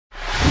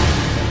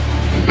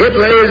It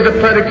lays the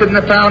predicate and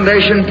the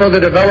foundation for the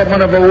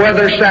development of a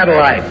weather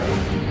satellite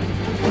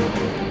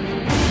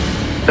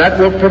that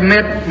will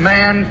permit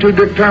man to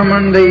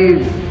determine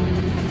the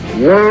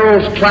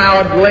world's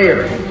cloud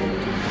layer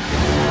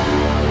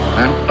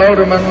and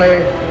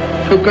ultimately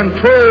to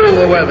control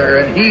the weather,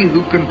 and he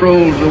who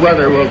controls the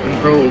weather will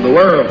control the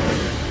world.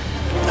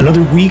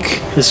 Another week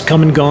has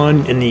come and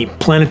gone in the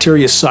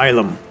planetary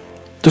asylum.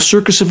 The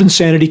circus of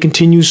insanity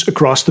continues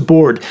across the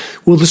board.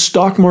 Will the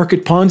stock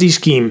market Ponzi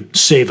scheme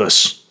save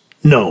us?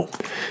 No.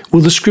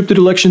 Will the scripted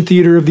election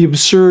theater of the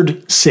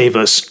absurd save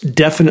us?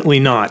 Definitely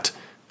not.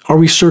 Are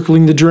we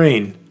circling the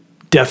drain?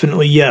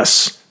 Definitely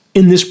yes.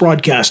 In this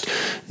broadcast,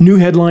 new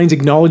headlines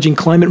acknowledging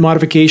climate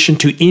modification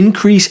to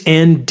increase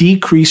and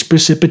decrease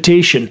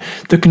precipitation.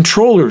 The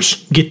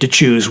controllers get to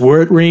choose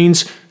where it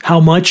rains, how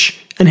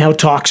much, and how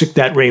toxic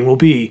that rain will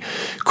be.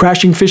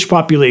 Crashing fish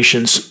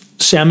populations,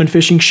 salmon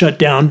fishing shut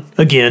down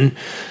again,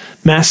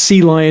 mass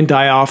sea lion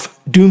die-off,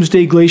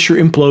 doomsday glacier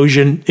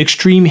implosion,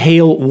 extreme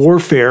hail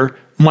warfare,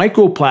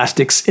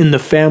 microplastics in the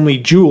family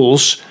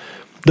jewels,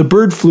 the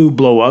bird flu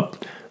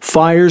blow-up,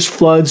 fires,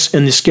 floods,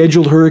 and the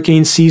scheduled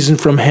hurricane season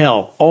from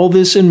hell. All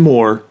this and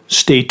more.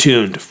 Stay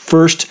tuned.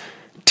 First,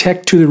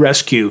 tech to the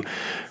rescue.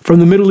 From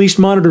the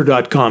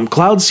MiddleEastMonitor.com,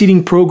 cloud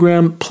seeding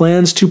program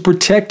plans to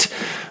protect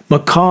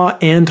Makkah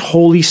and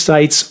holy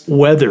sites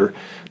weather.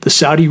 The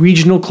Saudi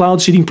Regional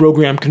Cloud Seeding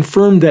Program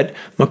confirmed that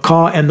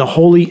Makkah and the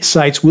holy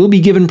sites will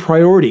be given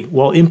priority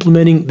while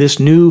implementing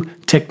this new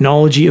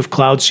technology of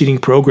cloud seeding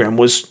program.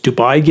 Was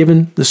Dubai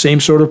given the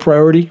same sort of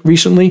priority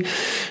recently?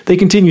 They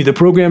continue. The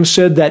program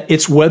said that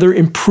its weather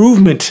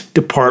improvement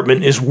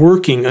department is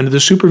working under the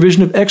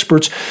supervision of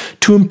experts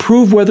to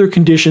improve weather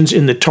conditions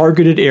in the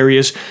targeted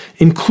areas,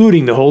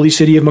 including the holy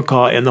city of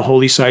Makkah and the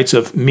holy sites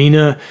of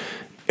Mina,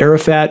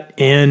 Arafat,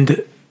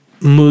 and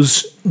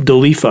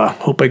Muzdalifa.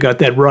 Hope I got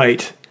that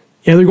right.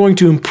 Yeah, they're going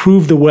to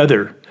improve the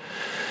weather.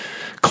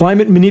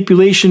 Climate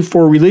manipulation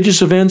for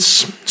religious events,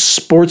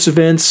 sports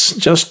events,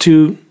 just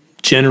to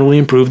generally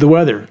improve the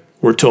weather,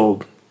 we're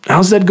told.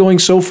 How's that going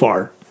so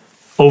far,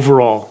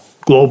 overall,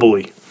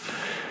 globally?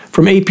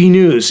 From AP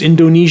News,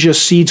 Indonesia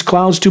seeds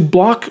clouds to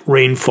block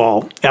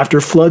rainfall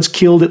after floods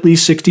killed at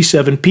least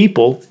 67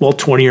 people, while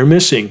 20 are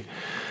missing.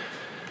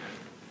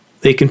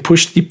 They can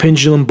push the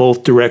pendulum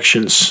both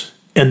directions,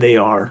 and they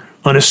are,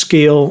 on a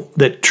scale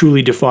that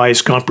truly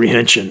defies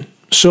comprehension.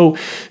 So,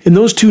 in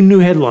those two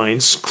new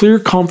headlines, clear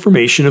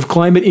confirmation of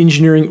climate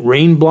engineering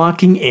rain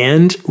blocking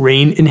and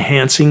rain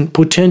enhancing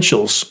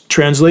potentials.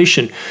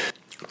 Translation: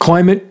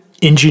 climate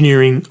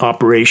engineering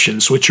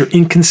operations, which are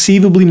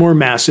inconceivably more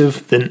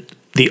massive than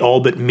the all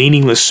but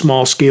meaningless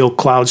small-scale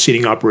cloud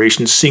seeding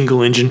operations,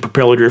 single-engine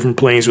propeller-driven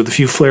planes with a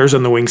few flares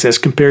on the wings, as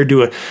compared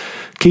to a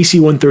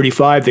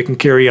KC-135 that can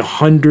carry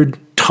 100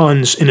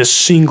 tons in a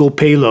single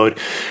payload.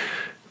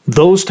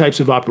 Those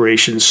types of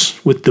operations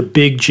with the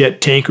big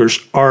jet tankers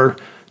are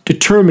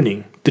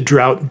determining the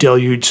drought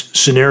deluge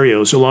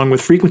scenarios, along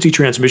with frequency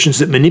transmissions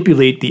that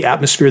manipulate the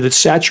atmosphere that's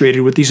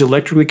saturated with these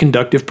electrically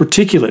conductive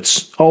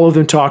particulates, all of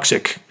them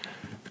toxic.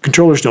 The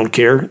controllers don't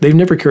care. They've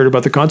never cared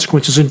about the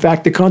consequences. In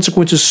fact, the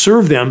consequences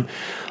serve them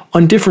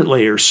on different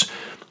layers.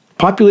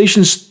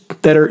 Populations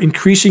that are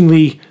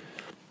increasingly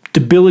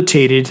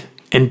debilitated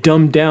and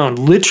dumbed down,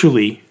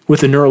 literally,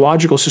 with a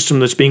neurological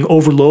system that's being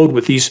overloaded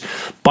with these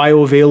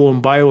bioavailable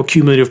and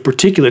bioaccumulative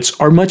particulates,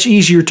 are much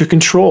easier to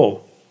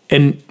control.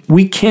 And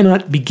we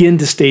cannot begin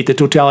to state the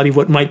totality of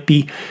what might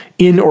be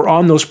in or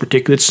on those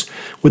particulates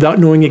without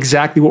knowing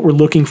exactly what we're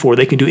looking for.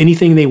 They can do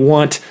anything they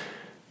want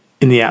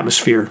in the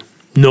atmosphere.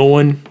 No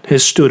one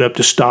has stood up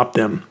to stop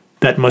them.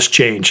 That must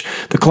change.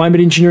 The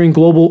Climate Engineering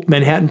Global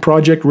Manhattan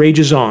Project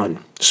rages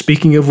on.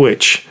 Speaking of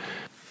which,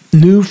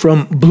 new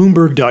from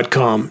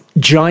Bloomberg.com,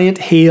 giant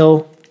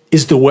hail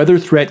is the weather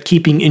threat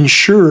keeping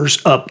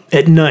insurers up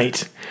at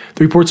night.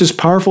 The report says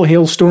powerful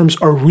hailstorms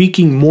are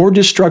wreaking more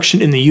destruction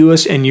in the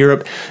US and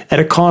Europe at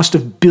a cost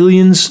of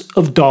billions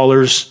of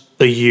dollars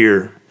a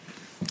year.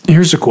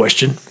 Here's a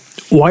question.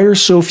 Why are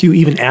so few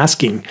even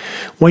asking?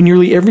 Why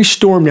nearly every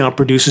storm now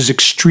produces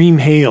extreme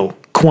hail,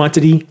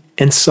 quantity,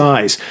 and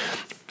size.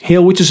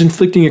 Hail which is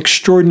inflicting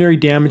extraordinary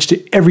damage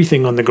to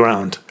everything on the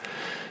ground.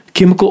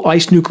 Chemical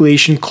ice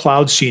nucleation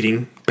cloud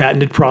seeding,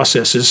 patented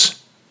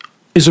processes,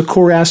 is a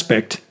core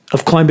aspect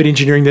of climate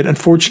engineering that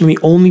unfortunately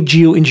only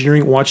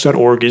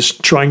Geoengineeringwatch.org is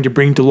trying to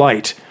bring to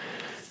light.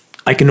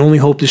 I can only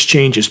hope this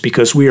changes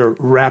because we are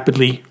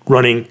rapidly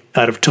running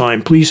out of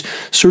time. Please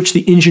search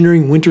the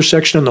engineering winter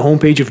section on the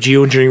homepage of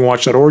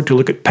Geoengineeringwatch.org to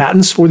look at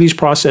patents for these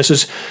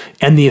processes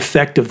and the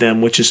effect of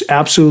them, which is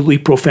absolutely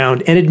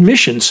profound, and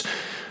admissions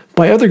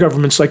by other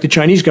governments like the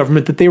Chinese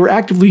government that they were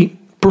actively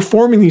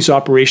performing these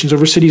operations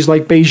over cities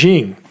like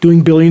Beijing,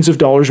 doing billions of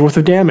dollars worth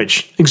of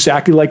damage,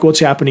 exactly like what's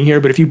happening here.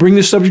 But if you bring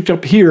this subject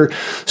up here,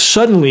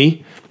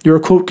 suddenly you're a,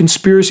 quote,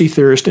 conspiracy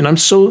theorist, and I'm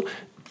so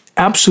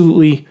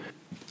absolutely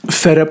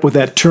fed up with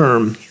that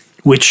term,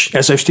 which,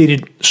 as I've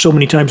stated so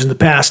many times in the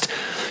past,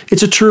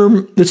 it's a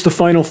term that's the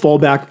final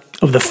fallback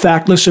of the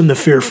factless and the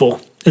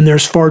fearful, and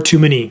there's far too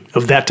many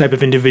of that type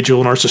of individual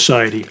in our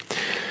society.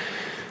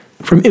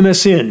 From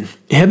MSN,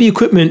 heavy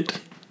equipment,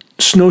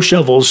 snow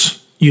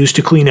shovels used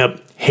to clean up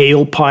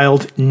hail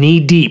piled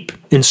knee-deep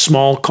in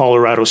small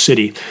Colorado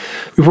City.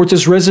 Reports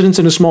as residents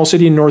in a small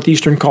city in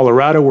northeastern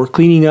Colorado were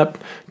cleaning up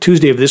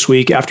Tuesday of this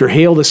week after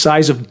hail the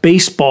size of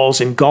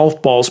baseballs and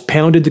golf balls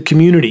pounded the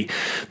community.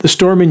 The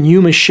storm in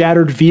Yuma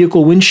shattered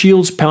vehicle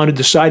windshields, pounded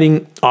the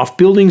siding off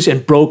buildings,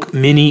 and broke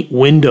many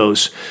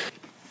windows.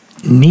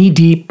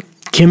 Knee-deep,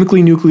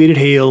 chemically nucleated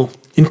hail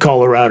in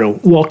Colorado,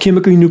 while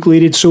chemically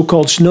nucleated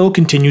so-called snow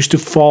continues to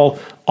fall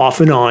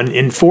off and on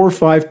in 4 or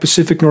 5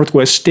 Pacific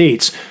Northwest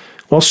states.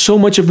 While so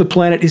much of the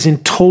planet is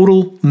in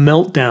total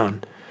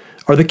meltdown,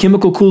 are the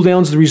chemical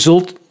cooldowns the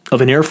result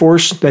of an Air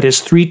Force that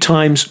has 3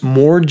 times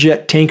more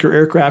jet tanker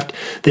aircraft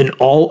than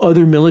all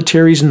other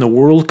militaries in the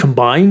world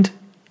combined?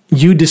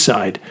 You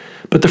decide.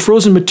 But the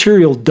frozen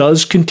material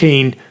does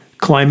contain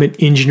climate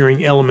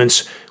engineering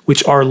elements,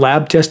 which our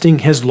lab testing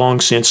has long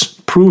since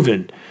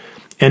proven.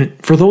 And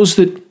for those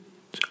that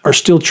are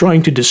still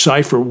trying to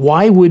decipher,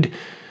 why would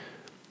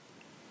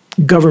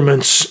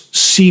governments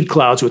seed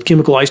clouds with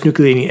chemical ice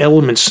nucleating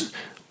elements?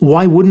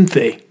 Why wouldn't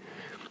they?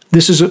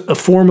 This is a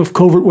form of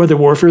covert weather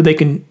warfare. They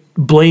can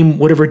blame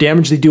whatever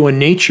damage they do on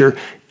nature,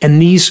 and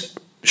these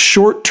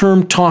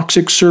short-term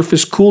toxic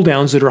surface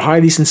cooldowns that are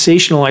highly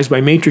sensationalized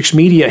by matrix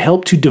media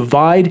help to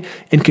divide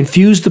and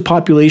confuse the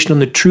population on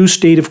the true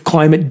state of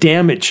climate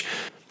damage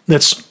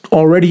that's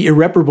already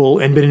irreparable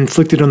and been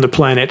inflicted on the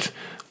planet,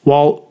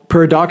 while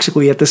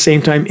paradoxically at the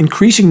same time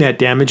increasing that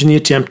damage in the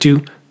attempt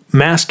to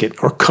mask it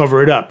or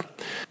cover it up.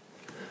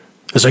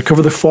 As I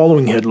cover the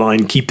following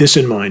headline, keep this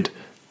in mind.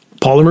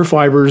 Polymer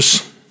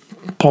fibers,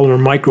 polymer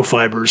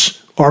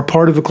microfibers, are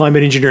part of the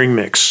climate engineering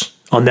mix.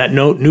 On that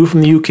note, new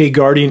from the UK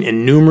Guardian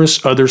and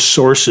numerous other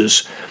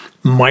sources,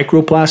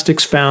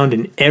 microplastics found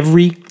in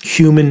every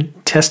human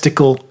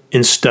testicle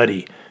in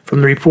study.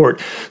 From the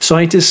report,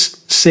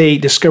 scientists say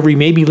discovery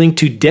may be linked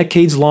to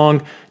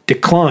decades-long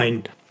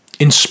decline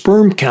in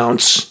sperm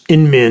counts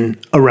in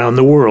men around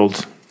the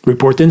world. The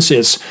report then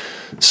says,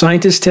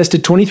 scientists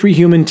tested 23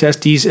 human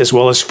testes as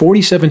well as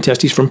 47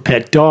 testes from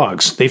pet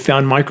dogs. They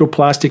found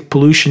microplastic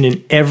pollution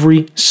in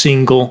every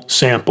single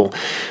sample.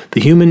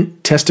 The human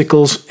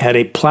testicles had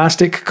a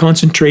plastic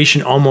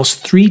concentration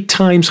almost 3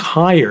 times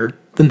higher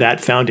than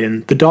that found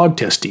in the dog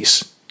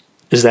testes.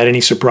 Is that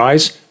any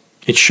surprise?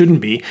 It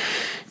shouldn't be.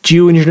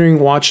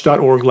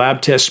 Geoengineeringwatch.org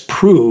lab tests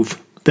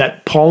prove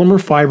that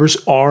polymer fibers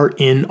are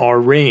in our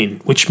rain,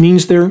 which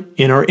means they're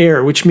in our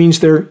air, which means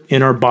they're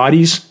in our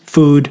bodies,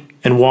 food,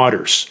 and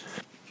waters.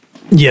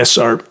 Yes,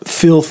 our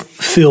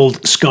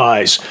filth-filled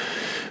skies.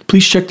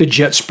 Please check the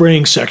jet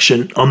spraying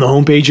section on the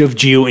homepage of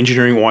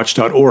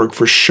geoengineeringwatch.org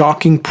for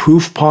shocking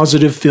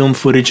proof-positive film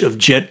footage of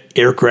jet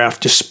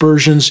aircraft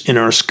dispersions in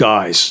our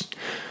skies.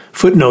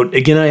 Footnote,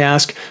 again I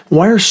ask,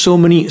 why are so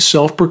many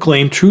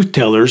self-proclaimed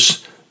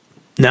truth-tellers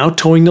now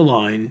towing the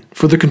line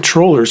for the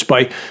controllers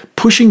by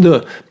pushing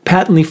the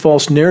patently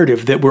false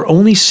narrative that we're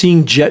only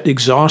seeing jet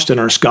exhaust in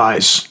our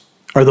skies?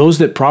 Are those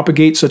that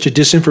propagate such a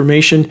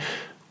disinformation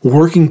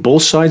working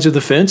both sides of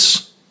the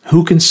fence?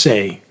 Who can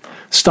say?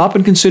 Stop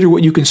and consider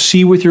what you can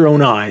see with your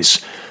own eyes.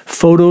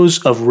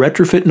 Photos of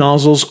retrofit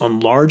nozzles on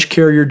large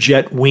carrier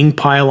jet wing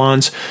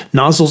pylons,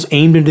 nozzles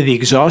aimed into the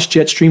exhaust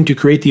jet stream to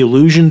create the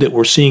illusion that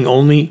we're seeing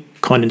only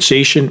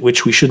condensation,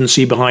 which we shouldn't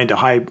see behind a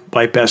high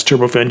bypass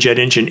turbofan jet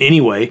engine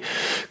anyway.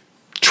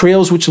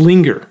 Trails which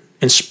linger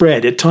and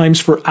spread at times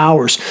for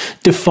hours,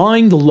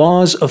 defying the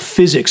laws of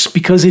physics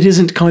because it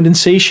isn't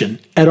condensation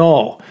at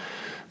all.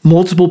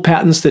 Multiple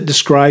patents that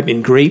describe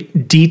in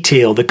great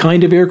detail the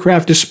kind of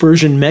aircraft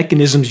dispersion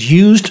mechanisms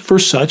used for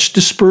such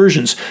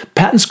dispersions.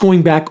 Patents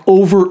going back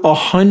over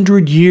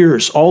 100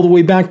 years, all the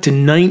way back to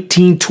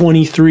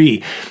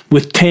 1923,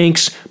 with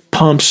tanks,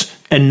 pumps,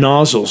 and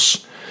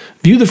nozzles.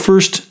 View the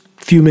first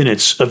few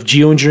minutes of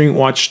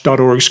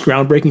geoengineeringwatch.org's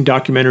groundbreaking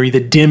documentary,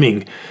 The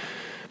Dimming.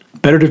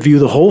 Better to view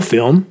the whole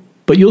film,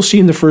 but you'll see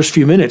in the first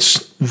few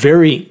minutes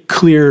very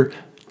clear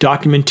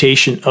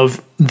documentation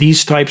of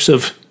these types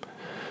of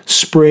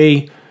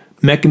spray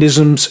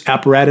mechanisms,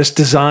 apparatus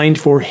designed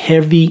for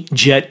heavy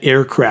jet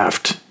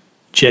aircraft,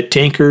 jet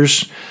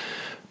tankers,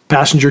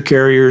 passenger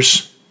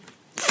carriers.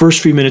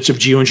 First few minutes of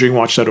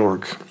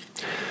geoengineeringwatch.org.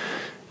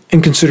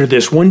 And consider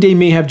this. One day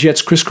may have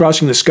jets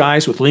crisscrossing the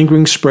skies with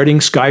lingering,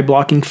 spreading,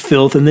 sky-blocking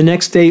filth, and the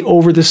next day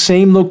over the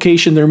same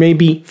location there may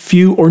be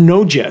few or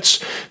no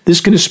jets.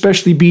 This can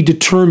especially be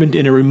determined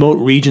in a remote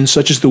region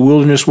such as the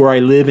wilderness where I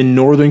live in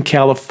Northern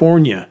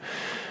California.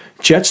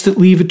 Jets that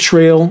leave a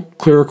trail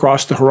clear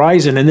across the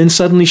horizon and then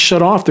suddenly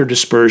shut off their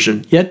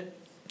dispersion. Yet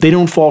they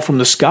don't fall from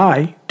the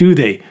sky, do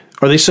they?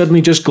 Are they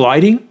suddenly just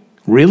gliding?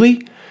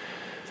 Really?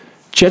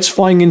 Jets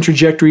flying in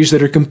trajectories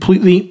that are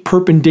completely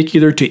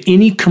perpendicular to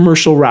any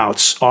commercial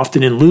routes,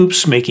 often in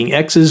loops, making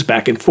X's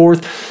back and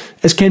forth,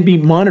 as can be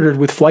monitored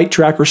with flight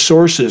tracker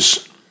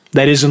sources.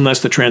 That is,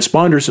 unless the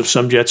transponders of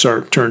some jets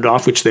are turned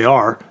off, which they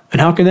are.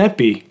 And how can that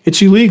be?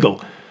 It's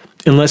illegal,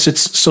 unless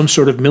it's some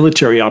sort of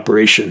military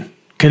operation.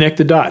 Connect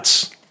the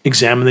dots,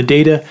 examine the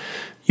data,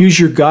 use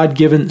your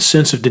God-given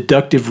sense of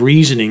deductive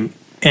reasoning,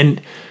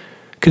 and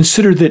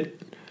consider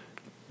that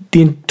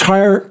The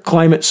entire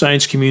climate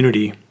science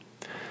community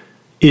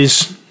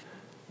is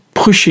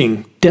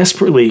pushing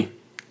desperately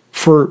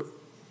for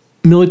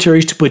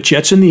militaries to put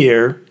jets in the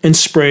air and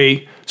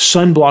spray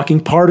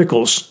sun-blocking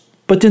particles.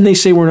 But then they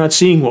say we're not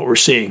seeing what we're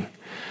seeing.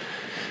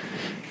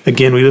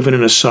 Again, we live in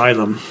an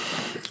asylum.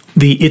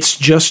 The "it's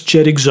just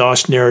jet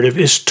exhaust" narrative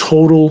is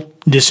total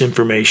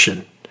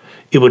disinformation.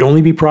 It would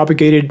only be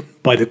propagated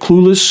by the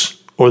clueless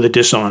or the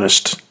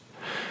dishonest.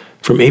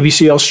 From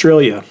ABC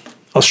Australia,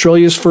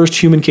 Australia's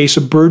first human case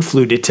of bird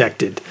flu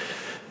detected.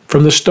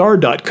 From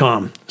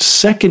thestar.com,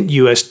 second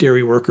U.S.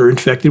 dairy worker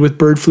infected with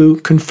bird flu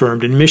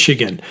confirmed in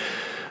Michigan.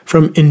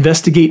 From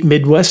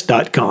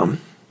investigatemidwest.com,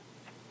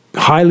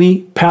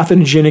 highly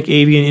pathogenic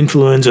avian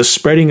influenza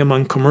spreading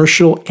among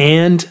commercial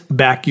and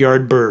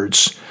backyard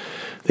birds.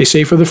 They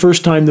say for the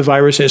first time the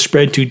virus has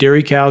spread to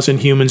dairy cows and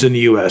humans in the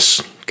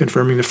U.S.,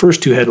 confirming the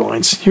first two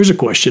headlines. Here's a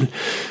question.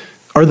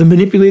 Are the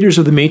manipulators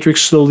of the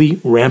Matrix slowly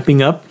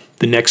ramping up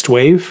the next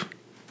wave?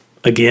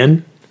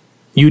 Again,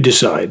 you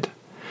decide.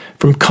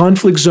 From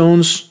conflict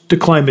zones to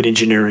climate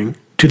engineering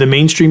to the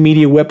mainstream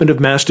media weapon of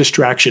mass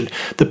distraction,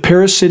 the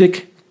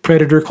parasitic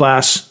predator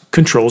class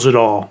controls it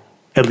all,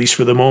 at least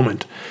for the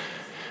moment.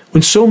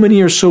 When so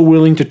many are so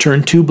willing to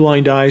turn two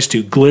blind eyes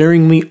to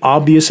glaringly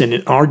obvious and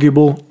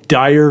inarguable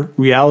dire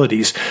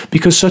realities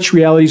because such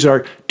realities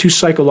are too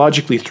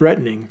psychologically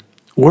threatening,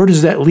 where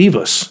does that leave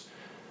us?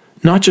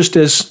 Not just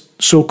as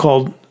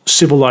so-called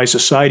civilized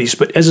societies,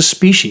 but as a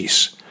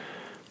species.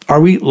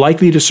 Are we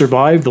likely to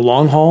survive the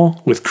long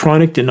haul with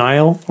chronic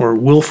denial or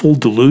willful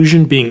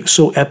delusion being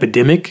so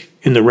epidemic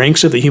in the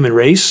ranks of the human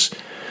race?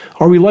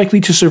 Are we likely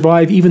to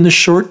survive even the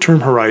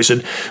short-term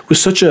horizon with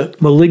such a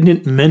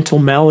malignant mental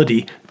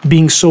malady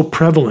being so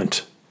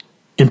prevalent?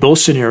 In both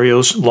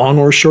scenarios, long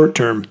or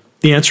short-term,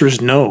 the answer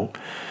is no.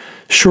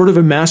 Short of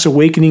a mass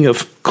awakening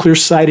of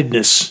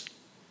clear-sightedness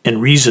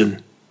and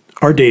reason,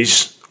 our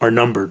days are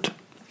numbered.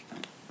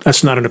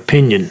 That's not an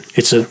opinion,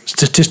 it's a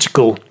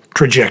statistical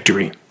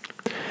trajectory.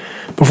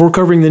 Before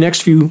covering the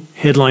next few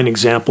headline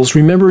examples,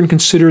 remember and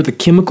consider the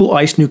chemical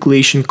ice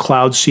nucleation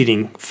cloud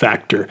seeding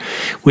factor,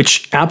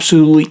 which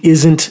absolutely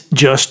isn't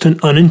just an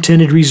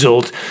unintended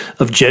result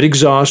of jet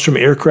exhaust from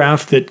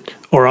aircraft that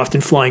are often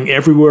flying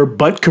everywhere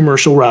but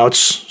commercial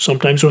routes,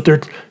 sometimes with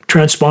their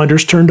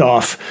transponders turned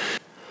off.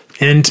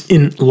 And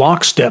in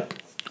lockstep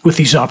with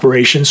these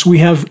operations, we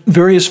have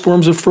various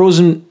forms of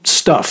frozen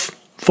stuff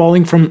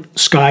falling from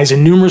skies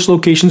in numerous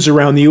locations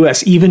around the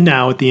U.S., even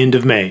now at the end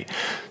of May.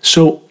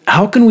 So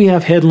how can we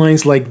have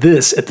headlines like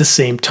this at the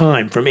same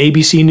time? From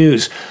ABC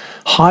News,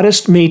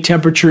 hottest May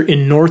temperature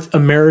in North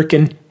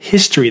American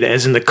history, that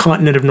is in the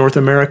continent of North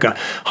America.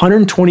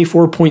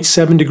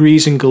 124.7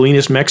 degrees in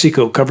Gallinas,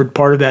 Mexico, covered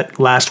part of that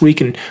last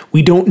week, and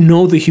we don't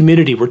know the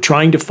humidity. We're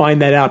trying to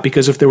find that out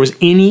because if there was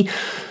any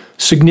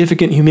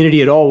significant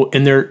humidity at all,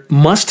 and there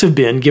must have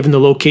been given the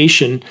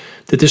location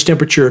that this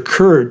temperature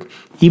occurred,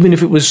 even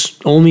if it was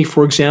only,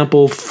 for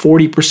example,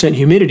 40%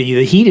 humidity,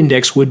 the heat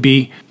index would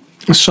be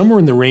somewhere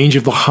in the range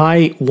of the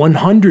high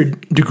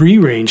 100 degree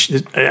range,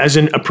 as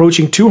in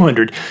approaching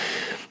 200.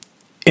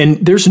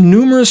 And there's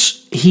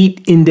numerous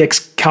heat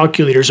index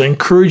calculators. I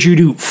encourage you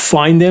to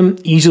find them,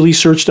 easily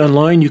searched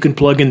online. You can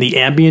plug in the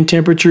ambient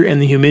temperature and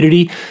the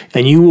humidity,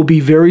 and you will be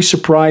very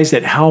surprised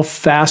at how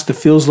fast the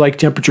feels-like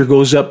temperature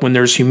goes up when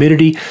there's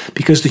humidity,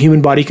 because the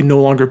human body can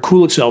no longer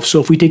cool itself. So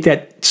if we take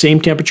that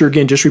same temperature,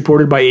 again, just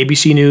reported by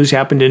ABC News,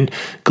 happened in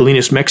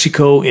Gallinas,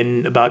 Mexico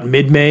in about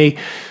mid-May,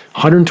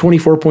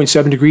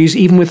 124.7 degrees,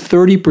 even with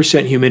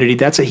 30% humidity,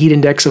 that's a heat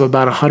index of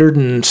about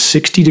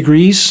 160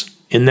 degrees.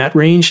 In that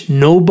range,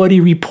 nobody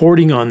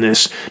reporting on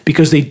this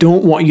because they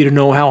don't want you to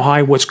know how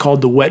high what's called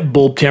the wet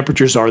bulb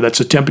temperatures are. That's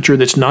a temperature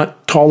that's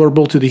not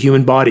tolerable to the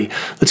human body.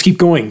 Let's keep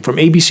going. From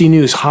ABC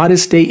News,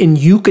 hottest day in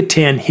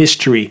Yucatan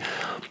history,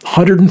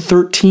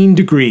 113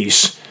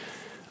 degrees.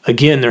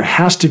 Again, there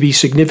has to be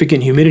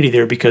significant humidity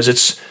there because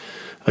it's,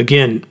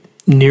 again,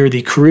 near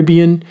the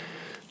Caribbean.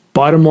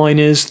 Bottom line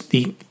is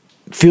the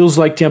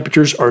feels-like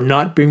temperatures are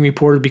not being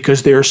reported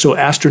because they are so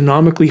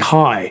astronomically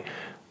high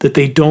that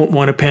they don't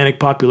want to panic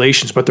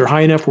populations, but they're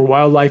high enough where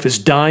wildlife is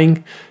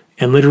dying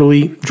and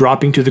literally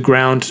dropping to the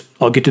ground.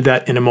 I'll get to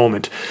that in a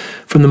moment.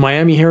 From the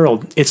Miami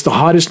Herald, it's the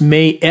hottest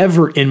May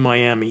ever in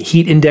Miami.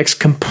 Heat index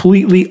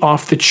completely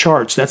off the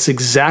charts. That's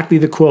exactly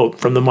the quote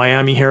from the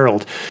Miami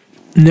Herald.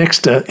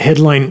 Next, a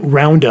headline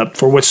roundup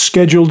for what's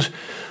scheduled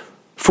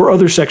for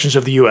other sections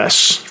of the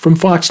U.S. From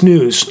Fox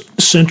News,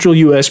 central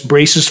U.S.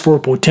 braces for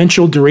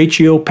potential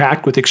derecho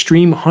packed with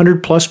extreme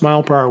 100-plus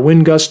mile-per-hour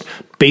wind gusts,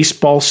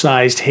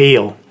 baseball-sized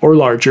hail, or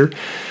larger.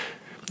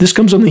 This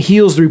comes on the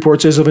heels, the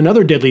report says, of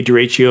another deadly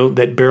derecho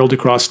that barreled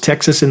across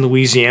Texas and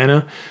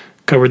Louisiana.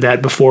 Covered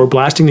that before,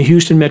 blasting the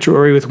Houston metro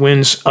area with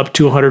winds up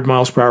to 100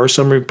 miles per hour.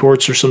 Some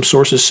reports or some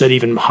sources said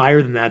even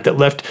higher than that, that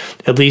left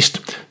at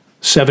least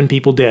 7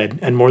 people dead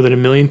and more than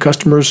 1 million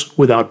customers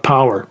without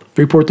power.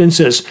 The report then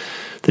says,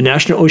 the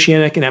National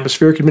Oceanic and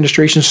Atmospheric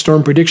Administration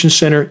Storm Prediction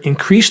Center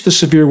increased the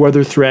severe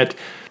weather threat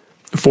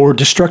for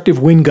destructive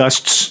wind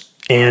gusts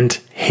and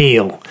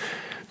hail.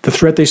 The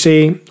threat, they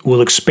say,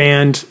 will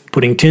expand,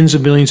 putting tens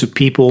of millions of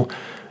people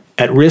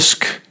at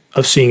risk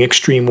of seeing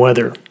extreme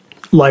weather.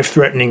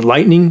 Life-threatening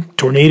lightning,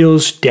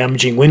 tornadoes,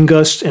 damaging wind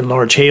gusts, and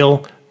large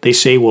hail, they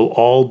say, will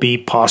all be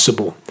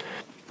possible.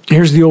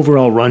 Here's the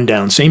overall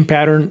rundown. Same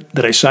pattern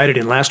that I cited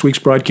in last week's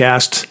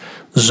broadcast.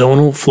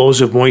 Zonal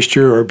flows of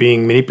moisture are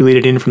being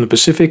manipulated in from the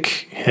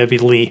Pacific,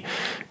 heavily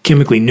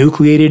chemically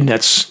nucleated.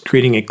 That's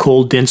creating a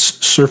cold, dense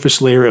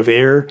surface layer of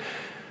air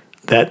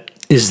that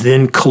is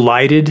then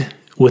collided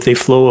with a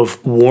flow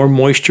of warm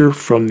moisture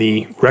from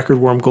the record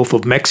warm Gulf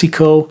of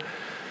Mexico.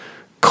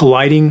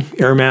 Colliding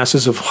air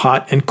masses of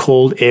hot and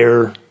cold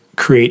air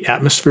create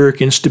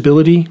atmospheric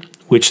instability,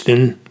 which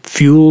then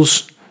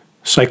fuels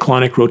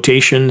cyclonic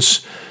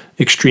rotations,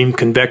 extreme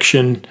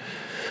convection,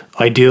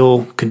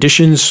 ideal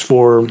conditions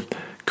for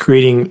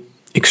creating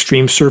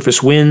extreme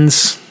surface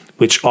winds,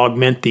 which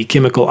augment the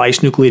chemical ice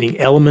nucleating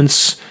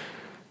elements,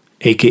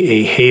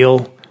 aka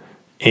hail,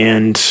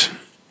 and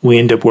we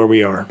end up where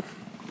we are.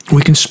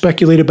 We can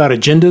speculate about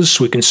agendas,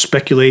 we can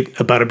speculate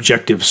about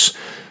objectives,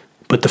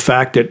 but the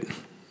fact that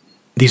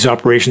these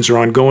operations are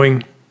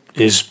ongoing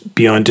is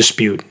beyond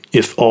dispute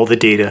if all the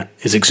data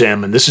is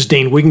examined. This is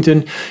Dane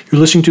Wigington.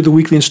 You're listening to the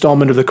weekly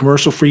installment of the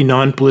commercial-free,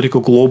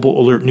 non-political Global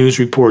Alert News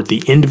Report,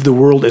 the end of the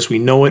world as we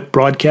know it,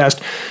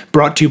 broadcast,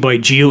 brought to you by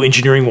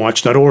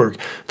Geoengineeringwatch.org,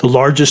 the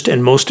largest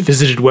and most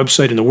visited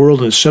website in the world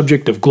on the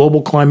subject of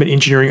global climate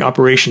engineering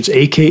operations,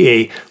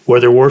 aka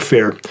weather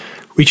warfare.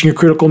 Reaching a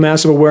critical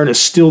mass of awareness,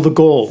 still the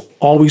goal,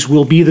 always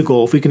will be the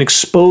goal. If we can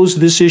expose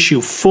this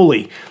issue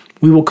fully,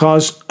 we will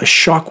cause a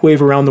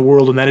shockwave around the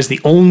world, and that is the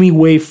only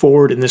way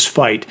forward in this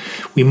fight.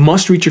 We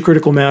must reach a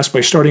critical mass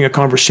by starting a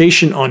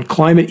conversation on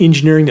climate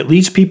engineering that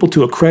leads people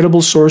to a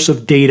credible source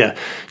of data.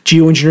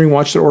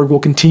 Geoengineeringwatch.org will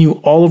continue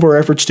all of our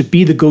efforts to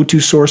be the go-to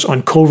source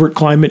on covert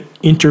climate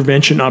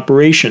intervention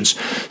operations.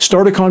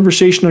 Start a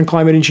conversation on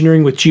climate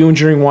engineering with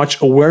Geoengineering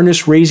Watch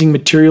awareness-raising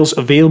materials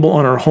available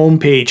on our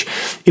homepage.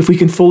 If we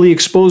can fully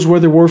expose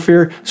weather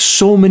warfare,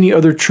 so many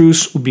other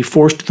truths will be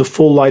forced to the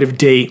full light of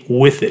day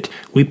with it.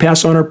 We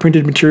pass on our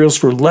printed materials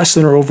for less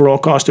than our overall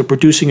cost of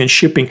producing and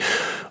shipping.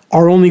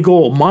 Our only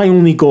goal, my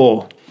only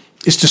goal,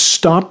 is to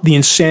stop the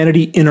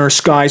insanity in our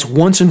skies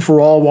once and for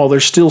all while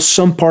there's still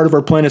some part of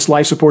our planet's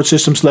life support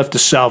systems left to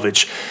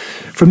salvage.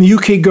 From the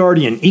UK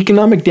Guardian,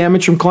 economic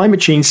damage from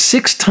climate change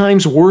 6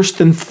 times worse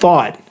than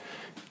thought.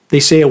 They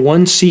say a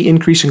 1°C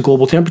increase in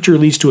global temperature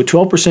leads to a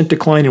 12%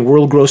 decline in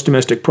world gross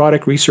domestic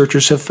product,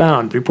 researchers have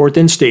found. The report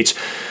then states,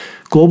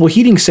 global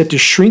heating set to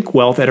shrink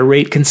wealth at a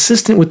rate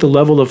consistent with the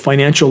level of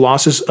financial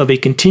losses of a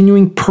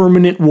continuing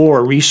permanent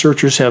war,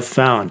 researchers have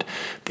found.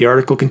 The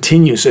article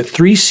continues, a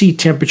 3°C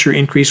temperature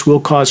increase will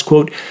cause,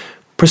 quote,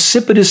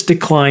 precipitous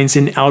declines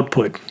in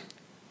output.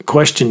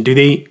 Question, do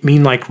they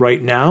mean like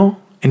right now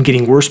and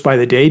getting worse by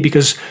the day?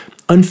 Because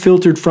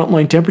unfiltered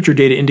frontline temperature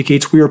data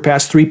indicates we are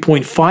past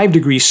 3.5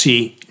 degrees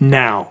C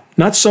now,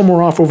 not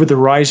somewhere off over the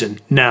horizon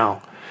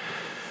now.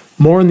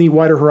 More on the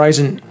wider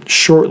horizon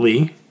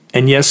shortly,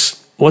 and yes,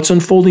 what's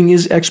unfolding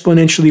is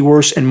exponentially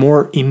worse and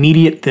more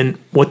immediate than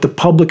what the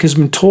public has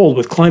been told,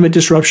 with climate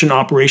disruption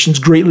operations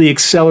greatly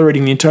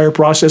accelerating the entire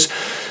process.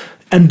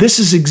 And this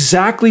is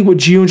exactly what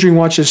Geoengineering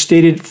Watch has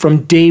stated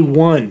from day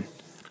one.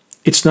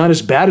 It's not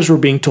as bad as we're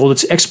being told.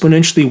 It's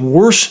exponentially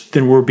worse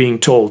than we're being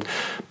told.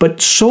 But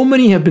so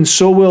many have been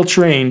so well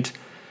trained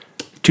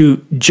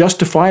to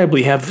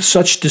justifiably have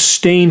such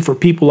disdain for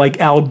people like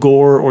Al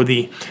Gore or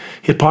the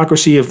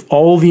hypocrisy of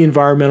all the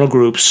environmental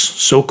groups,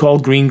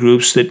 so-called green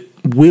groups, that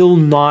will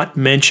not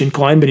mention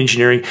climate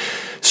engineering,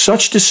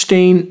 such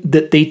disdain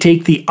that they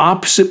take the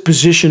opposite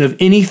position of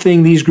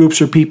anything these groups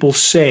or people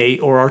say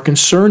or are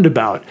concerned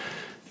about.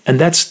 And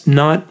that's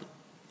not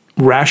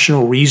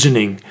rational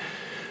reasoning.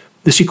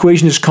 This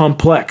equation is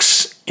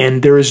complex,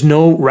 and there is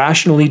no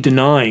rationally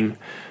denying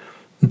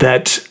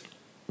that,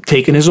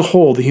 taken as a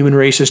whole, the human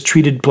race has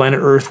treated planet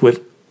Earth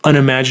with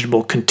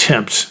unimaginable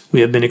contempt. We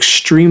have been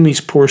extremely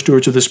poor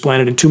stewards of this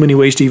planet in too many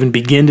ways to even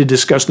begin to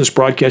discuss in this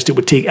broadcast. It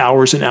would take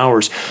hours and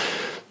hours.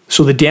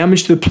 So the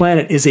damage to the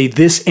planet is a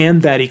this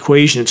and that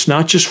equation. It's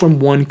not just from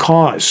one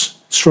cause.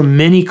 It's from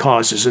many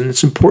causes, and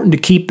it's important to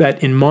keep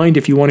that in mind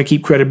if you want to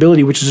keep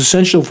credibility, which is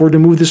essential for to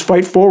move this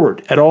fight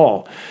forward at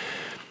all.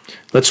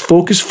 Let's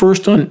focus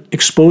first on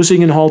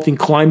exposing and halting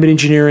climate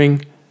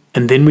engineering,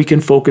 and then we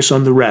can focus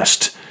on the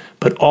rest.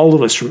 But all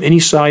of us, from any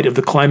side of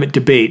the climate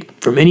debate,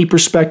 from any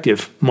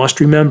perspective,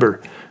 must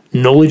remember,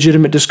 no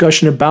legitimate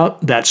discussion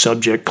about that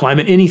subject,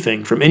 climate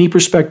anything, from any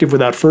perspective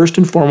without first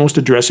and foremost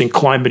addressing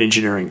climate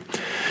engineering.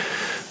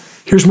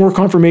 Here's more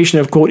confirmation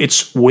of, quote,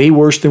 it's way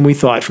worse than we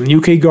thought. From the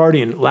UK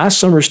Guardian, last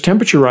summer's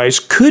temperature rise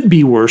could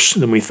be worse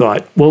than we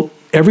thought. Well,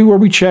 everywhere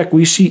we check,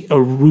 we see a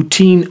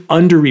routine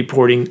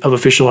underreporting of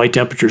official high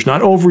temperatures.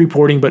 Not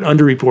overreporting, but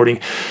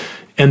underreporting.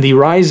 And the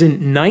rise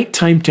in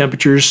nighttime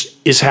temperatures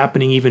is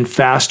happening even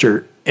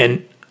faster.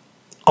 And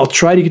I'll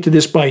try to get to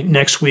this by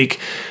next week.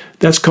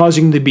 That's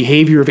causing the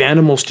behavior of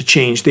animals to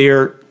change. They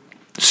are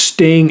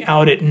staying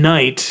out at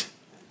night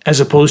as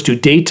opposed to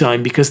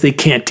daytime because they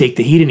can't take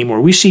the heat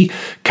anymore. We see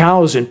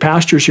cows in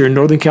pastures here in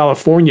Northern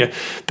California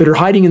that are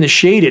hiding in the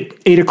shade at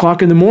 8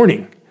 o'clock in the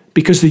morning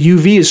because the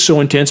UV is so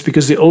intense,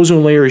 because the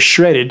ozone layer is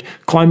shredded.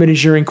 Climate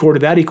engineering core to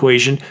that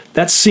equation,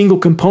 that single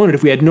component,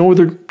 if we had no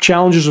other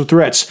challenges or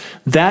threats,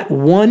 that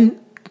one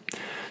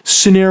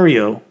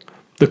scenario,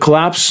 the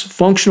collapse,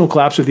 functional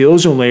collapse of the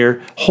ozone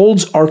layer,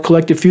 holds our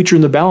collective future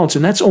in the balance.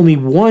 And that's only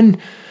one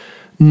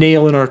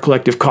nail in our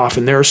collective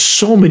coffin. There are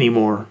so many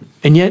more.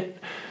 And yet,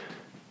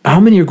 how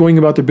many are going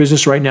about their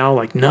business right now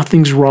like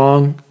nothing's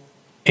wrong,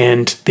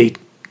 and they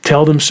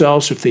tell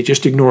themselves if they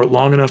just ignore it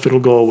long enough, it'll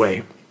go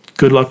away?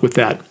 Good luck with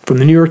that. From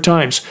the New York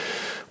Times,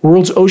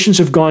 world's oceans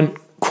have gone,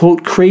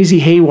 quote, crazy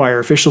haywire,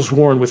 officials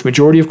warn, with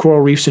majority of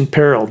coral reefs in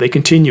peril. They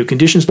continue.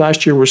 Conditions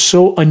last year were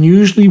so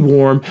unusually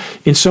warm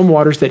in some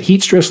waters that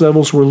heat stress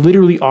levels were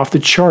literally off the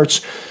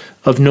charts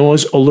of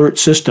NOAA's alert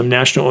system,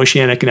 National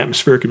Oceanic and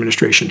Atmospheric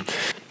Administration.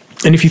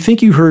 And if you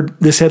think you heard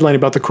this headline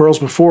about the corals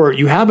before,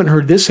 you haven't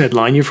heard this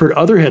headline. You've heard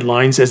other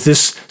headlines as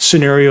this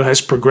scenario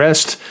has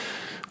progressed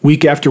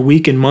week after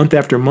week and month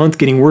after month,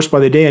 getting worse by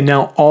the day. And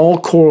now all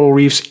coral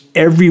reefs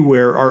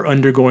everywhere are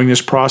undergoing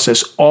this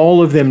process,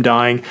 all of them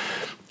dying.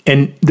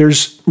 And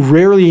there's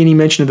rarely any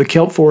mention of the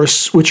kelp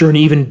forests, which are an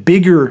even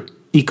bigger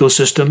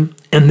ecosystem,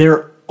 and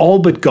they're all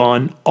but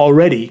gone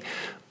already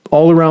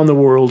all around the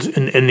world.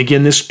 And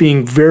again, this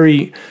being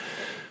very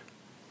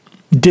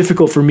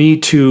difficult for me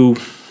to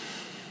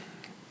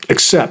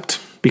accept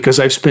because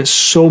I've spent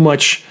so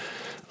much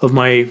of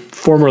my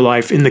former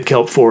life in the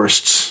kelp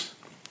forests,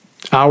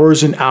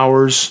 hours and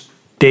hours,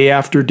 day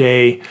after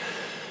day,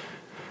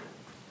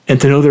 and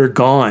to know they're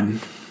gone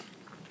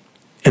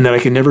and that I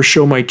can never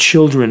show my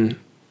children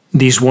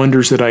these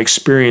wonders that I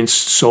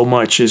experienced so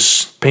much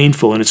is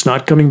painful, and it's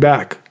not coming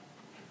back.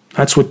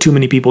 That's what too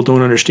many people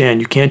don't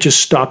understand. You can't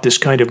just stop this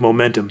kind of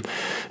momentum.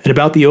 And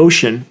about the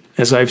ocean,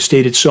 as I've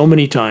stated so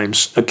many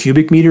times, a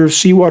cubic meter of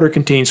seawater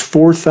contains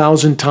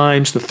 4,000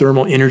 times the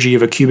thermal energy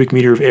of a cubic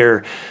meter of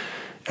air.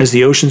 As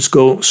the oceans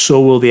go, so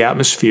will the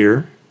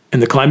atmosphere.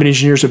 And the climate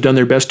engineers have done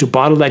their best to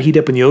bottle that heat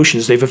up in the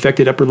oceans. They've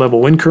affected upper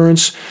level wind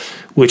currents,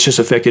 which has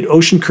affected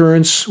ocean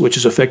currents, which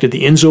has affected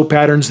the ENSO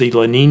patterns, the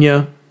La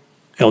Nina,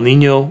 El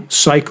Nino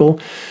cycle,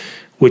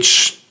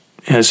 which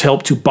has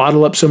helped to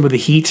bottle up some of the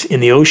heat in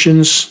the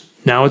oceans.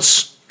 Now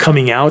it's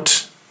coming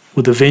out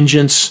with a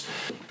vengeance.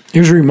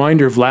 Here's a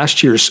reminder of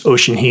last year's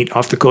ocean heat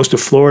off the coast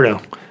of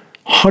Florida.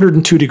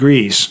 102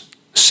 degrees.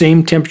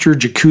 Same temperature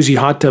jacuzzi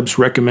hot tubs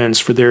recommends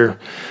for their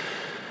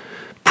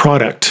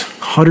product.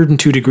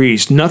 102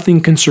 degrees.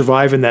 Nothing can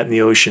survive in that in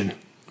the ocean.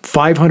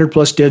 500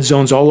 plus dead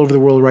zones all over the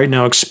world right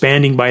now,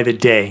 expanding by the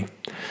day.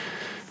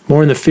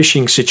 More in the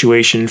fishing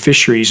situation,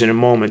 fisheries in a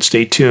moment.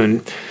 Stay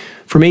tuned.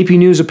 From AP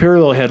News, a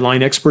parallel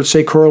headline: experts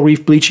say coral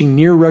reef bleaching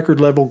near record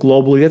level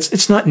globally.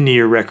 It's not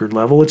near record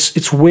level.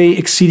 It's way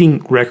exceeding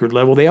record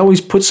level. They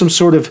always put some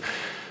sort of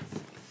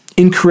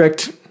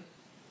incorrect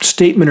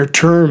statement or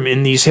term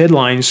in these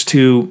headlines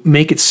to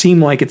make it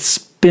seem like it's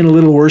been a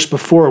little worse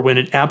before when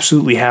it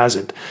absolutely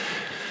hasn't.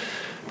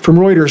 From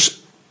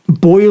Reuters,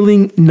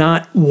 boiling,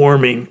 not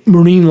warming.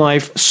 Marine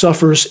life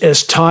suffers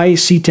as Thai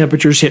sea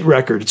temperatures hit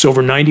record. It's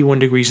over 91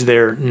 degrees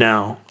there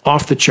now.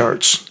 Off the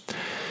charts.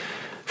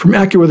 From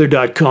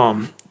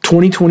AccuWeather.com,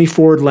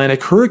 2024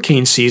 Atlantic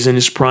hurricane season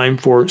is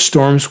primed for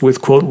storms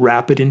with, quote,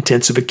 rapid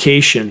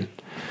intensification.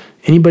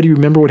 Anybody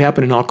remember what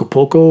happened in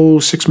Acapulco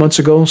 6 months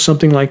ago?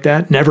 Something like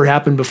that? Never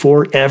happened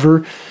before,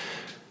 ever.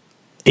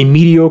 A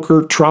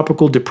mediocre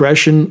tropical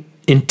depression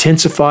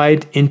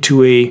intensified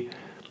into a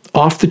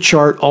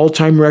off-the-chart,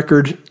 all-time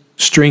record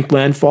strength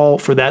landfall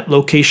for that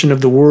location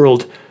of the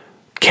world.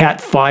 Cat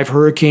 5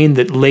 hurricane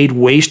that laid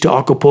waste to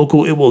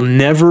Acapulco. It will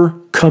never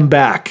come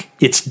back.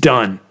 It's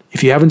done.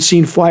 If you haven't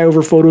seen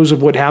flyover photos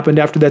of what happened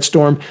after that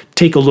storm,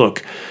 take a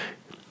look.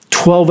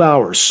 12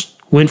 hours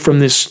went from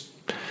this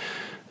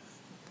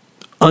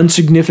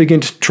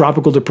unsignificant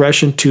tropical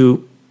depression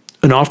to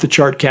an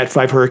off-the-chart Cat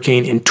 5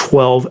 hurricane in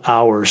 12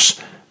 hours.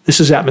 This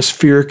is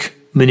atmospheric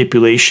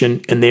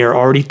manipulation, and they are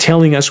already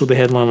telling us with a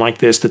headline like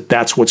this that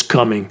that's what's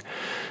coming.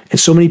 And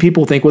so many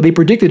people think, well, they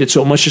predicted it,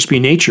 so it must just be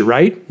nature,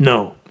 right?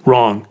 No,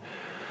 wrong.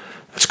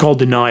 It's called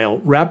denial.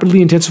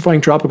 Rapidly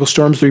intensifying tropical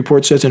storms, the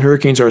report says, and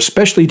hurricanes are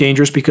especially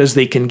dangerous because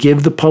they can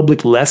give the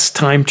public less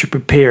time to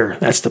prepare.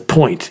 That's the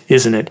point,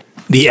 isn't it?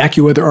 The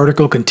AccuWeather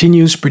article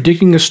continues,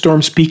 predicting a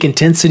storm's peak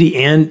intensity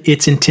and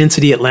its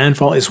intensity at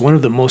landfall is one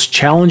of the most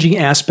challenging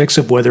aspects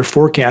of weather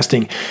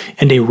forecasting,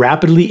 and a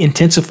rapidly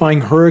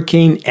intensifying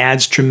hurricane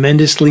adds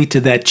tremendously to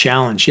that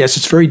challenge. Yes,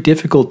 it's very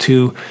difficult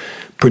to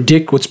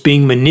predict what's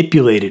being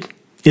manipulated,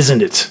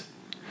 isn't it?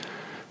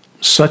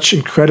 Such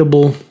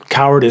incredible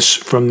cowardice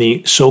from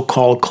the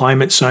so-called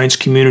climate science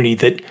community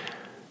that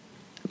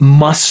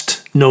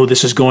must know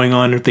this is going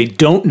on. If they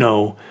don't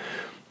know,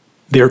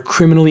 they're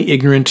criminally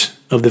ignorant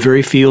of the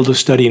very field of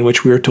study in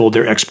which we are told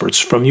they're experts.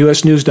 From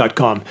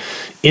usnews.com,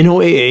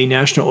 NOAA,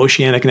 National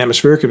Oceanic and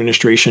Atmospheric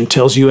Administration,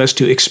 tells U.S.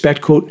 to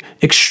expect, quote,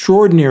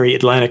 extraordinary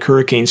Atlantic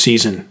hurricane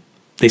season.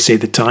 They say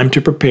the time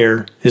to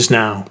prepare is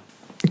now.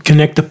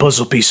 Connect the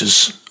puzzle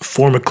pieces.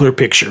 Form a clear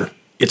picture.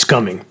 It's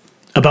coming.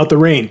 About the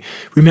rain,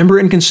 remember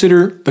and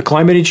consider the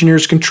climate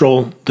engineers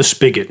control the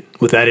spigot.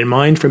 With that in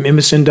mind, from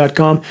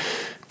MSN.com,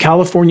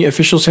 California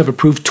officials have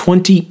approved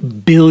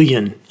 $20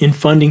 billion in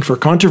funding for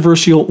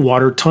controversial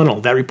water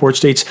tunnel. That report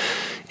states,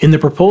 in the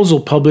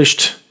proposal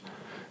published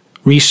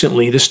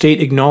recently, the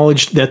state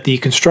acknowledged that the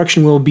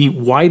construction will be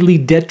widely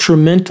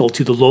detrimental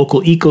to the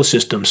local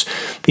ecosystems.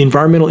 The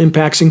environmental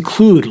impacts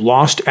include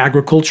lost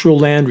agricultural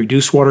land,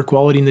 reduced water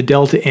quality in the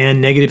delta,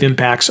 and negative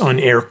impacts on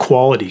air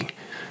quality.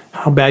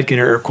 How bad can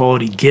our air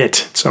quality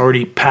get? It's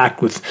already packed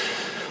with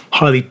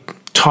highly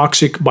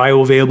toxic,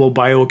 bioavailable,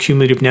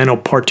 bioaccumulative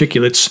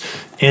nanoparticulates.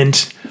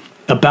 And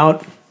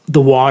about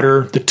the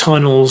water, the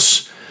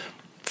tunnels,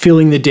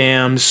 filling the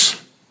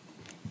dams,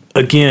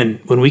 again,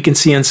 when we can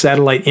see on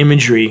satellite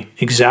imagery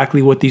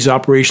exactly what these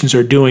operations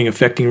are doing,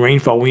 affecting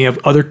rainfall, we have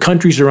other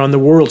countries around the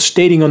world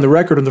stating on the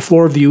record on the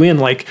floor of the UN,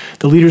 like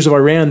the leaders of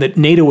Iran, that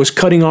NATO was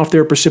cutting off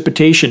their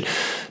precipitation,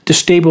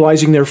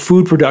 destabilizing their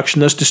food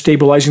production, thus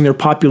destabilizing their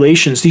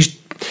populations.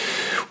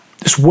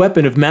 This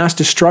weapon of mass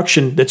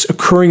destruction that's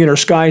occurring in our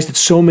skies that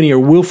so many are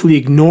willfully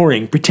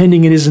ignoring,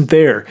 pretending it isn't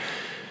there.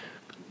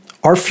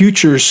 Our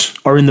futures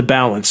are in the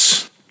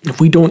balance. If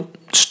we don't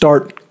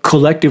start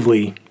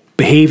collectively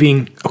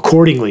behaving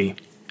accordingly,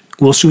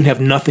 we'll soon have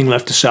nothing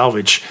left to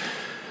salvage.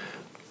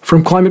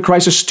 From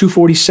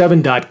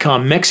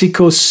ClimateCrisis247.com,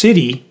 Mexico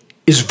City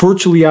is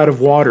virtually out of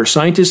water.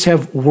 Scientists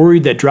have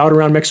worried that drought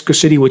around Mexico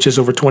City, which has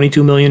over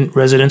 22 million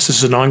residents, this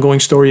is an ongoing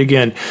story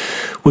again,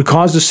 would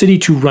cause the city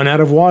to run out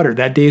of water.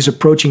 That day is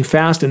approaching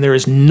fast, and there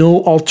is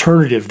no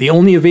alternative. The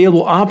only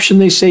available option,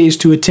 they say, is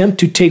to attempt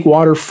to take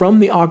water from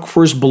the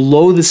aquifers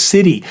below the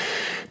city.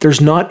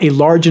 There's not a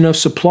large enough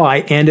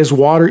supply, and as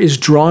water is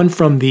drawn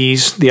from the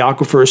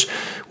aquifers,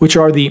 which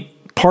are the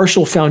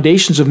partial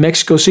foundations of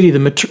Mexico City,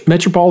 the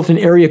metropolitan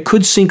area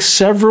could sink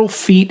several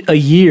feet a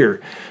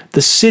year.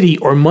 The city,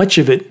 or much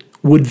of it,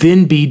 would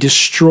then be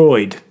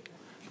destroyed.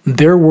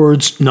 Their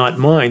words, not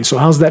mine. So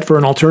how's that for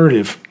an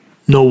alternative?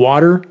 No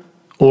water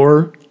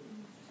or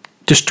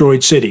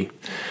destroyed city.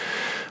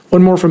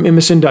 One more from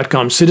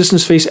MSN.com.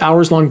 Citizens face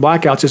hours-long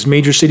blackouts as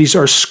major cities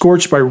are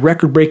scorched by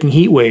record-breaking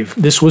heat wave.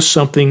 This was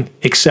something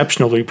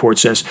exceptional, the report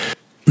says.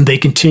 They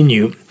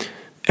continue.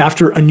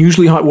 After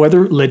unusually hot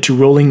weather led to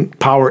rolling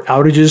power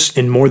outages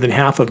in more than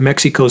half of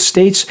Mexico's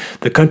states,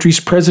 the country's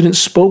president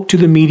spoke to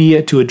the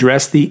media to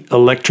address the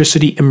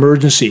electricity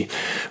emergency.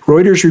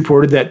 Reuters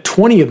reported that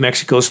 20 of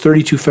Mexico's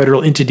 32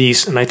 federal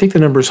entities, and I think the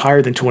number is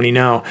higher than 20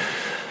 now,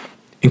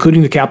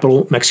 including the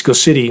capital, Mexico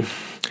City,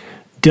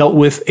 dealt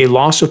with a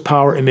loss of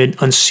power amid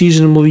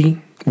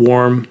unseasonably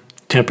warm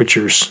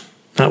temperatures.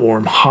 Not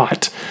warm,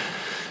 hot.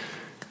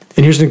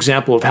 And here's an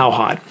example of how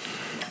hot.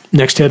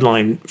 Next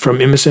headline from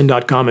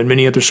MSN.com and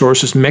many other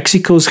sources.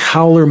 Mexico's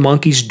howler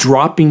monkeys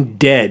dropping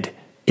dead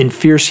in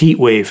fierce heat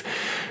wave.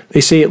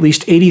 They say at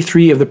least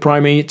 83 of the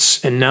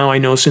primates, and now I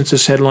know since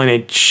this headline, I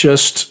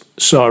just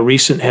saw a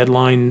recent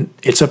headline,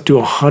 it's up to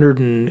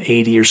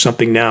 180 or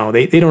something now.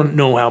 They don't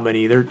know how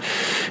many.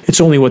 It's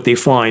only what they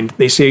find.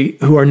 They say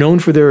who are known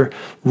for their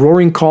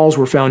roaring calls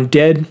were found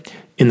dead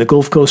in the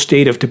Gulf Coast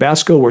state of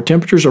Tabasco, where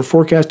temperatures are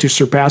forecast to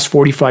surpass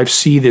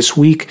 45°C this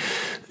week.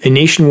 A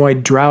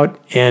nationwide drought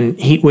and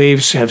heat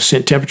waves have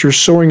sent temperatures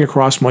soaring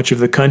across much of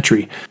the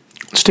country.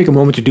 Let's take a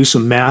moment to do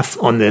some math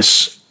on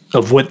this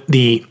of what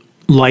the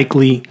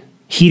likely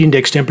heat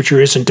index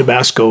temperature is in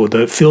Tabasco,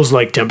 the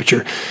feels-like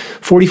temperature.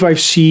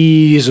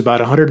 45°C is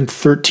about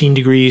 113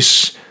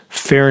 degrees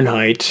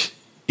Fahrenheit.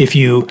 If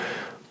you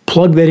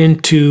plug that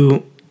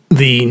into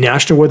the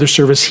National Weather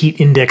Service heat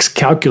index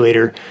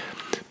calculator,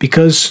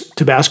 because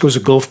Tabasco is a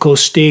Gulf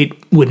Coast state,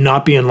 would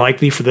not be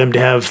unlikely for them to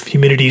have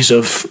humidities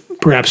of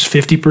perhaps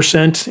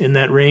 50% in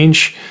that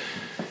range,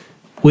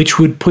 which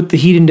would put the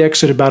heat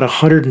index at about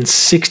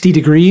 160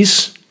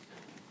 degrees.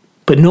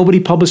 But nobody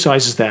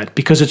publicizes that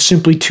because it's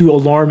simply too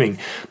alarming.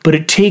 But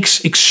it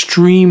takes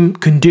extreme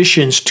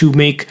conditions to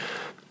make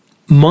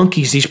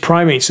monkeys, these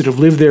primates that have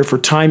lived there for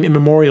time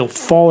immemorial,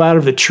 fall out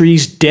of the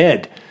trees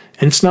dead.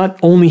 And it's not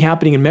only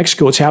happening in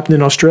Mexico, it's happened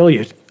in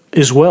Australia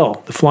as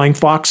well. The flying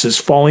foxes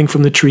falling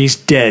from the trees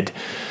dead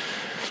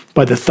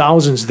by the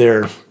thousands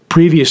there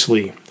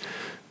previously.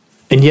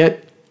 And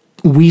yet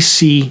we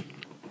see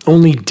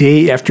only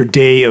day after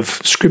day of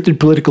scripted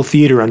political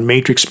theater on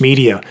Matrix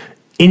media.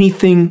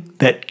 Anything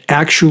that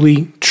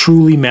actually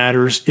truly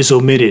matters is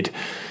omitted.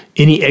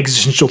 Any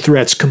existential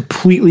threats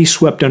completely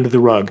swept under the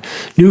rug.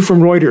 New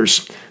from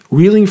Reuters,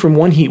 reeling from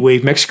one heat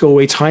wave, Mexico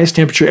awaits highest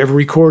temperature ever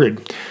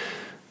recorded.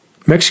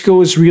 Mexico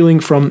is reeling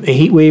from a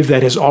heat wave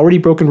that has already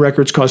broken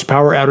records, caused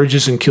power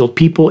outages, and killed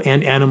people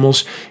and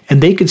animals,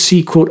 and they could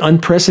see, quote,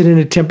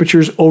 unprecedented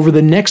temperatures over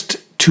the next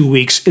 2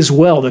 weeks as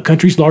well. The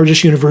country's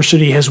largest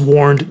university has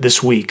warned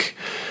this week.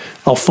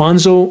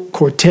 Alfonso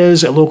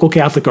Cortez, a local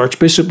Catholic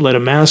archbishop, led a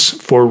mass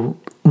for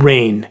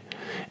rain.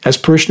 As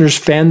parishioners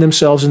fanned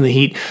themselves in the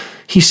heat,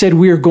 he said,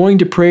 "We are going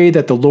to pray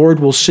that the Lord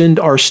will send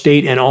our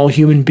state and all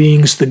human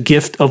beings the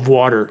gift of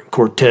water,"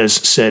 Cortez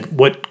said.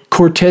 What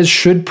Cortez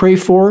should pray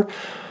for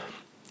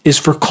is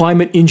for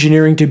climate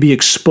engineering to be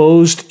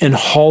exposed and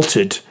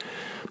halted.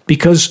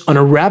 Because on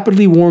a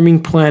rapidly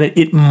warming planet,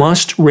 it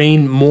must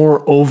rain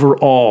more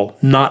overall,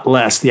 not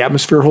less. The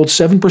atmosphere holds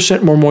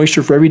 7% more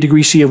moisture for every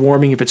degree C of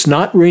warming. If it's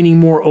not raining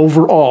more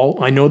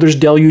overall, I know there's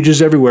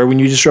deluges everywhere. When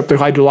you disrupt the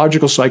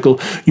hydrological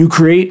cycle, you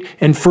create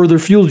and further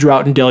fuel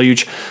drought and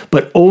deluge.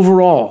 But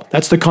overall,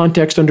 that's the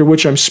context under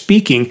which I'm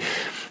speaking.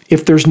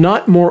 If there's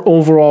not more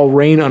overall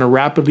rain on a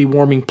rapidly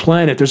warming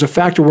planet, there's a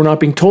factor we're not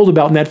being told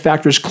about, and that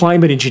factor is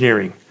climate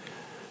engineering.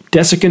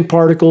 Desiccant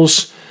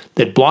particles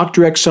that block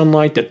direct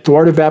sunlight, that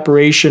thwart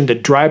evaporation,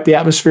 that dry up the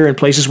atmosphere in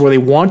places where they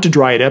want to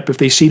dry it up. If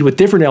they seed with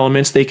different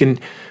elements, they can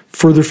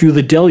further fuel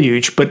the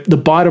deluge. But the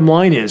bottom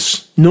line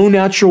is, no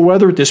natural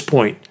weather at this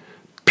point,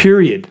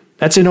 period.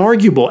 That's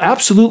inarguable,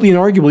 absolutely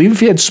inarguable. Even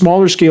if you had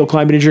smaller scale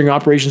climate engineering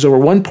operations over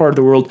one part of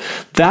the world,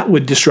 that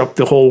would disrupt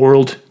the whole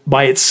world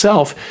by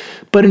itself.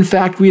 But in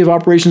fact, we have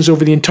operations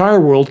over the entire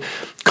world.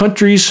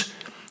 Countries,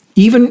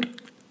 even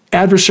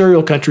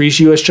adversarial countries,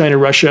 US, China,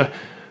 Russia,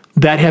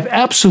 that have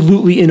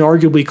absolutely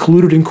inarguably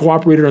colluded and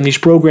cooperated on these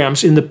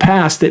programs in the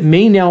past that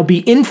may now be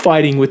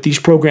infighting with these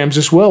programs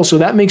as well. So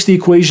that makes the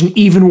equation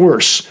even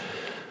worse.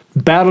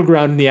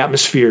 Battleground in the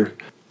atmosphere,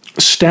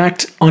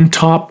 stacked on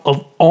top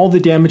of all the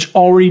damage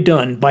already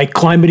done by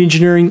climate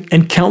engineering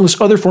and countless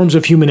other forms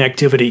of human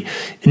activity.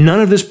 And none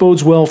of this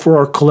bodes well for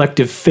our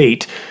collective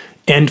fate.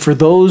 And for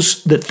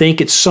those that think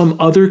it's some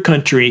other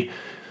country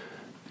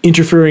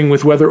interfering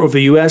with weather over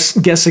the U.S.,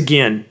 guess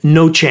again,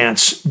 no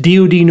chance.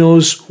 DoD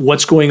knows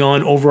what's going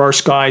on over our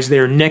skies. They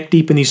are neck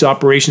deep in these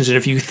operations. And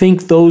if you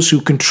think those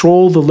who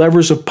control the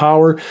levers of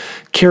power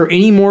care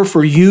any more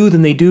for you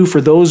than they do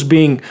for those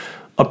being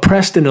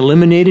oppressed and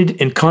eliminated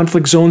in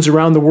conflict zones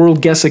around the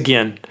world, guess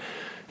again.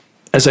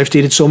 As I've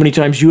stated so many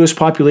times, U.S.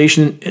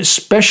 population,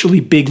 especially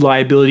big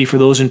liability for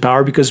those in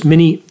power because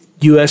many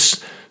U.S.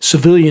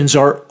 civilians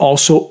are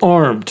also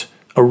armed.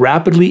 A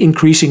rapidly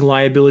increasing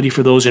liability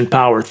for those in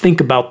power. Think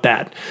about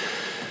that.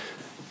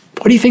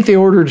 Why do you think they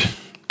ordered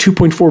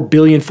 2.4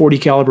 billion 40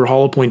 caliber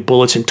hollow point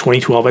bullets in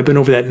 2012? I've been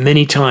over that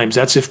many times.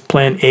 That's if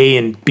plan A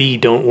and B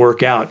don't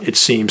work out, it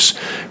seems.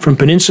 From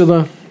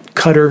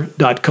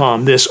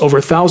PeninsulaCutter.com, this over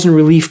 1,000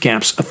 relief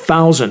camps,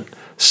 1,000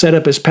 set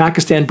up as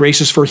Pakistan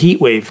braces for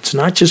heat wave. It's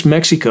not just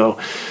Mexico.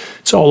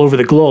 It's all over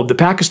the globe. The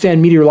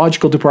Pakistan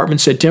Meteorological Department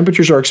said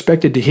temperatures are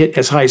expected to hit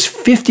as high as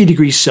 50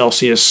 degrees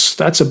Celsius.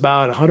 That's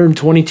about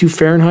 122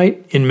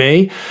 Fahrenheit in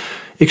May.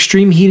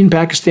 Extreme heat in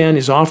Pakistan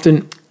is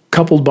often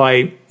coupled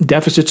by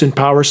deficits in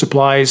power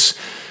supplies,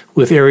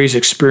 with areas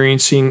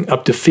experiencing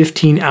up to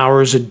 15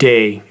 hours a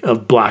day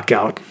of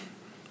blackout.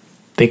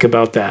 Think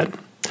about that.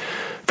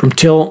 From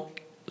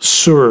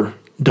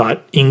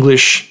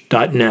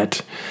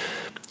telsur.english.net.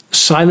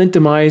 Silent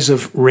demise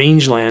of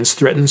rangelands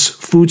threatens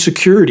food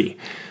security.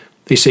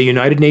 They say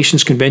United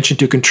Nations Convention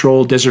to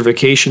Control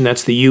Desertification,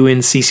 that's the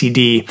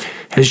UNCCD,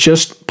 has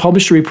just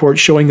published a report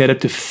showing that up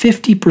to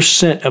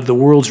 50% of the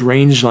world's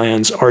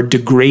rangelands are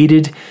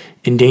degraded,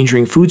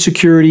 endangering food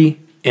security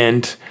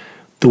and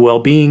the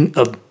well-being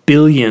of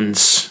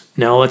billions.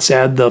 Now let's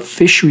add the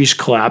fisheries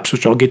collapse,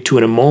 which I'll get to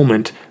in a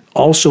moment.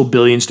 Also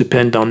billions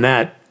depend on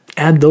that.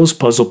 Add those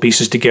puzzle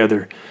pieces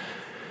together.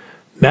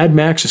 Mad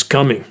Max is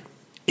coming,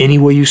 any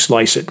way you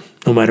slice it,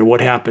 no matter what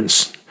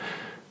happens.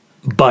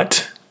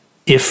 But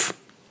if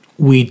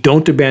we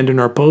don't abandon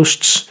our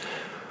posts,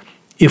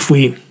 if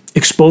we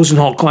expose and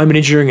halt climate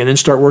engineering and then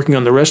start working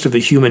on the rest of the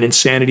human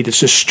insanity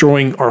that's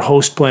destroying our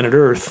host planet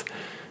Earth,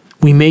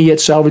 we may yet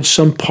salvage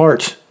some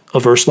part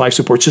of Earth's life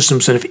support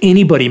systems. And if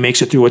anybody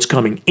makes it through what's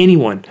coming,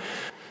 anyone,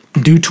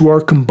 due to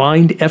our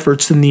combined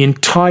efforts, then the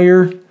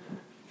entire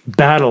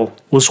battle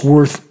was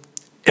worth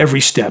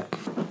every step.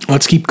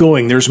 Let's keep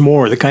going. There's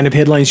more. The kind of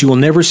headlines you will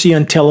never see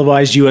on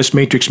televised U.S.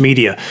 matrix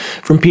media.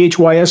 From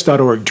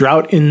phys.org,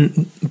 drought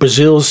in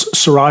Brazil's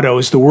Cerrado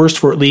is the worst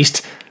for at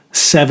least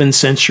 7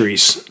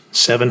 centuries,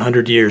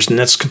 700 years, and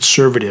that's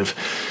conservative.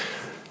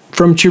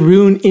 From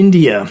Tribune,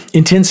 India,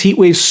 intense heat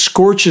wave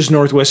scorches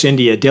northwest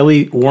India.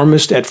 Delhi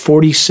warmest at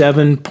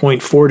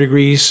 47.4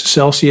 degrees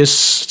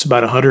Celsius. It's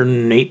about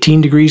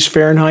 118 degrees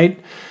Fahrenheit.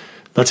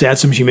 Let's add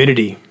some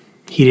humidity.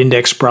 Heat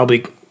index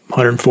probably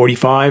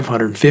 145,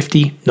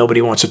 150.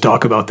 Nobody wants to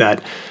talk about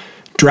that.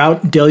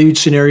 Drought deluge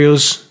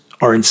scenarios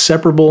are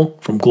inseparable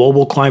from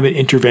global climate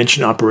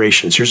intervention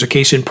operations. Here's a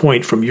case in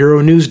point from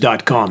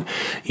Euronews.com.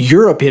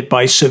 Europe hit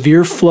by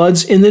severe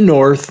floods in the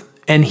north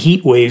and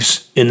heat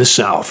waves in the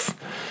south.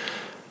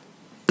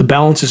 The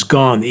balance is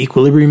gone. The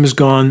equilibrium is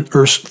gone.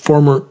 Earth's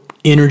former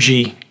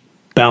energy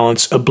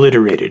balance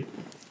obliterated.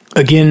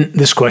 Again,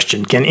 this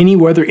question, can any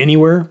weather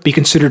anywhere be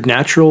considered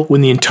natural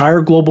when the entire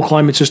global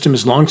climate system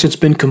has long since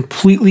been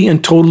completely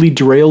and totally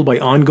derailed by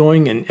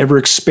ongoing and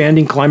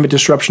ever-expanding climate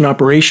disruption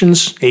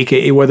operations,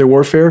 aka weather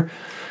warfare?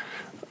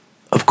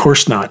 Of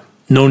course not.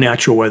 No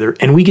natural weather.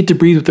 And we get to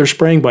breathe what they're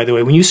spraying, by the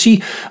way. When you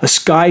see a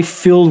sky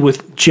filled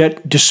with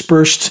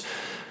jet-dispersed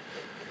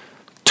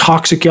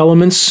toxic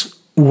elements,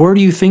 where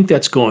do you think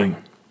that's going?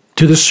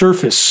 To the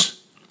surface.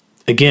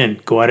 Again,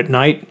 go out at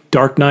night,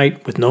 dark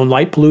night, with no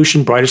light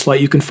pollution, brightest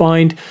light you can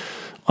find,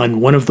 On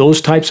one of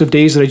those types of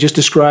days that I just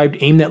described,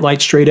 aim that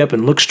light straight up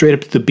and look straight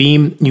up at the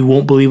beam. You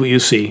won't believe what you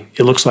see.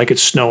 It looks like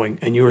it's snowing,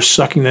 and you are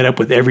sucking that up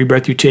with every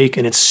breath you take,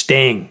 and it's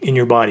staying in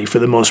your body for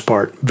the most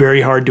part.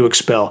 Very hard to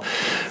expel.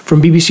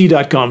 From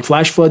BBC.com,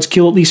 flash floods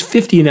kill at least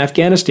 50 in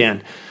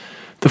Afghanistan.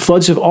 The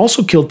floods have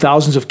also killed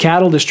thousands of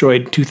cattle,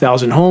 destroyed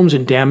 2,000 homes,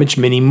 and damaged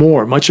many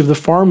more. Much of the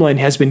farmland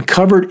has been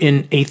covered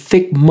in a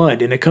thick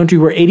mud in a country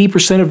where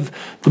 80% of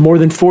the more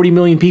than 40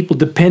 million people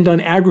depend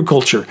on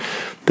agriculture.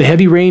 The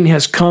heavy rain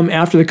has come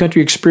after the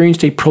country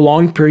experienced a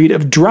prolonged period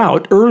of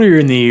drought earlier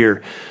in the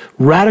year.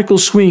 Radical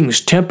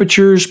swings,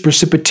 temperatures,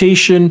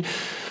 precipitation,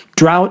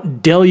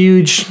 drought,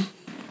 deluge,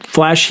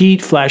 flash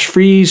heat, flash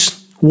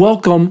freeze.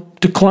 Welcome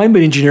to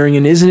climate engineering,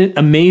 and isn't it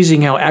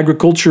amazing how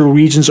agricultural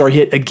regions are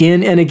hit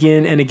again and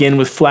again and again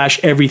with flash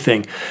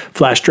everything?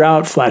 Flash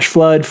drought, flash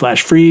flood,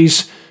 flash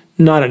freeze.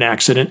 Not an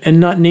accident and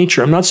not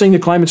nature. I'm not saying the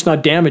climate's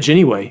not damage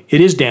anyway. It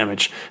is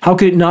damage. How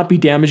could it not be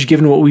damaged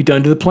given what we've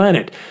done to the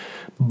planet?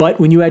 But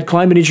when you add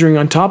climate engineering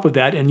on top of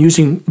that and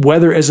using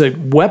weather as a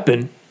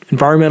weapon,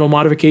 environmental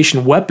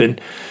modification weapon,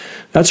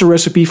 that's a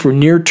recipe for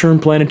near-term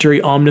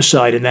planetary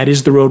omnicide, and that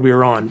is the road we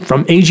are on.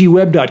 From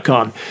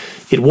agweb.com,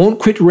 it won't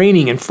quit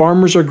raining, and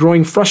farmers are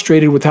growing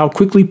frustrated with how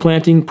quickly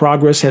planting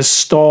progress has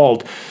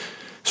stalled.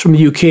 It's from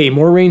the UK.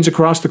 More rains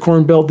across the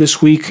Corn Belt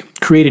this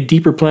week created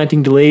deeper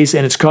planting delays,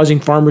 and it's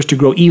causing farmers to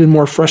grow even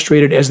more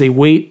frustrated as they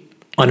wait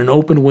on an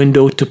open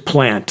window to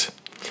plant.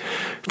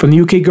 From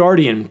the UK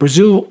Guardian,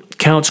 Brazil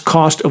counts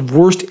cost of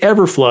worst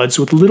ever floods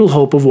with little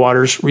hope of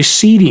waters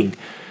receding.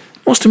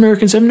 Most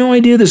Americans have no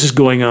idea this is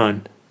going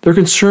on. They're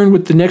concerned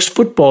with the next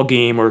football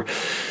game or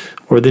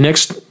the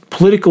next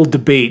political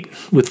debate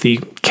with the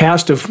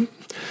cast of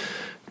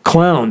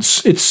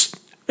clowns.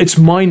 It's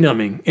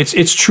mind-numbing.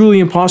 It's truly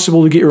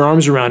impossible to get your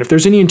arms around. If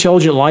there's any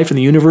intelligent life in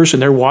the universe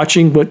and they're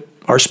watching what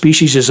our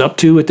species is up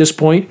to at this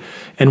point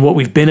and what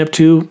we've been up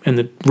to and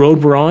the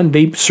road we're on,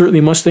 they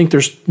certainly must think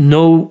there's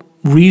no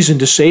reason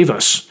to save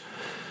us.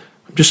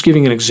 I'm just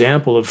giving an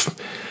example of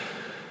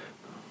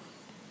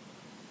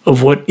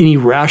what any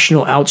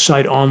rational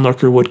outside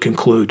onlooker would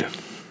conclude.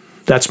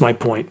 That's my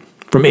point.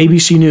 From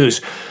ABC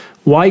News,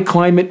 why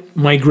climate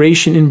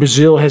migration in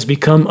Brazil has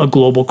become a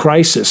global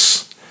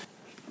crisis.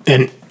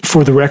 And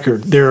for the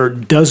record, there are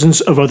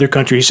dozens of other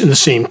countries in the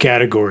same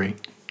category.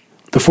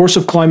 The force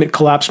of climate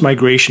collapse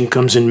migration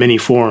comes in many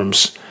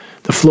forms.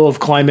 The flow of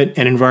climate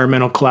and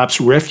environmental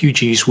collapse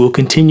refugees will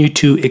continue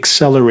to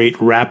accelerate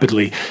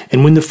rapidly.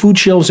 And when the food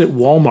shelves at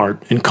Walmart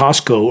and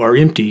Costco are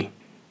empty,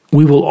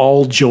 we will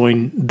all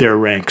join their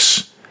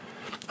ranks.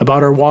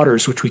 About our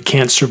waters, which we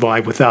can't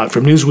survive without.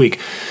 From Newsweek,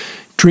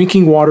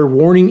 drinking water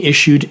warning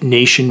issued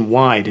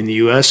nationwide. In the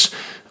U.S.,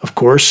 of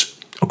course,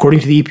 according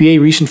to the EPA,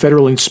 recent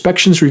federal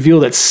inspections reveal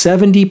that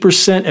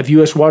 70% of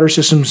U.S. water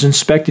systems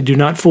inspected do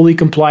not fully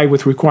comply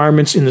with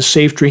requirements in the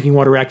Safe Drinking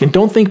Water Act. And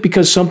don't think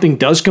because something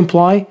does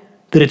comply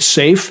that it's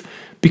safe,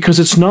 because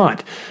it's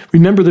not.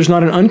 Remember, there's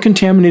not an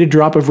uncontaminated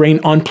drop of rain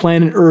on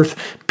planet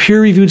Earth.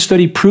 Peer-reviewed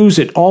study proves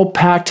it, all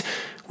packed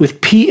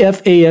with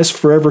PFAS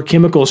forever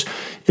chemicals.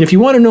 And if you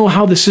want to know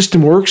how the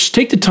system works,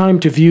 take the time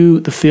to view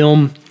the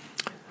film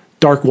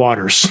Dark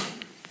Waters,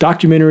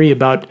 documentary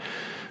about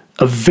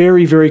a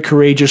very, very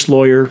courageous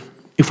lawyer.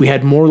 If we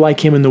had more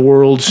like him in the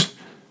world,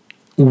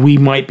 we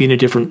might be in a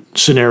different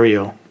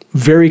scenario.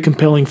 Very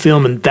compelling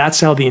film, and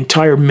that's how the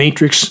entire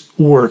matrix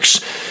works.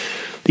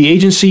 The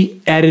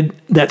agency added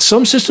that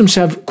some systems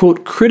have,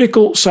 quote,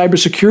 critical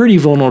cybersecurity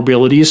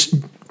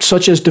vulnerabilities,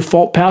 such as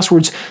default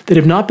passwords that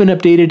have not been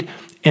updated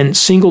and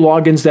single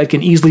logins that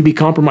can easily be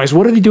compromised.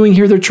 What are they doing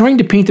here? They're trying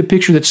to paint the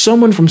picture that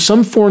someone from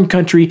some foreign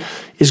country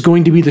is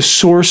going to be the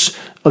source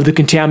of the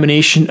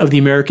contamination of the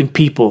American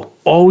people.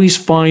 Always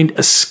find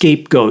a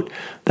scapegoat.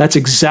 That's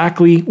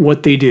exactly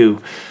what they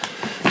do.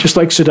 Just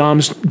like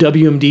Saddam's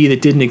WMD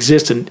that didn't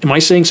exist. And am I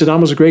saying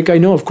Saddam was a great guy?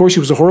 No, of course he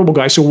was a horrible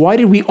guy. So why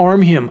did we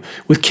arm him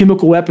with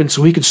chemical weapons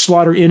so he could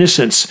slaughter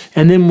innocents?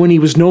 And then when he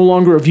was no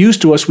longer of use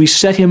to us, we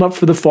set him up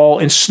for the fall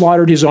and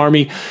slaughtered his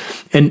army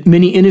and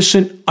many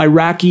innocent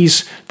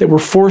Iraqis that were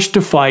forced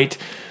to fight.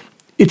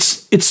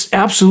 It's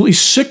absolutely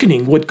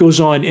sickening what goes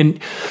on. And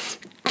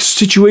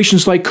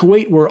situations like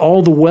Kuwait, where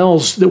all the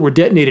wells that were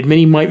detonated,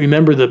 many might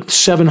remember the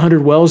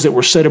 700 wells that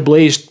were set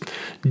ablaze,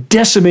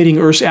 decimating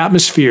Earth's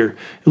atmosphere.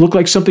 It looked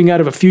like something out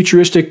of a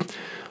futuristic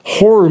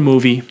horror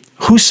movie.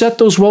 Who set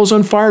those wells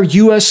on fire?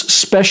 U.S.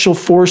 Special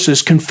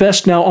Forces,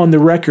 confessed now on the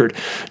record.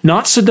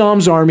 Not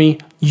Saddam's army,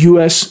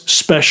 U.S.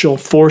 Special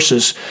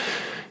Forces.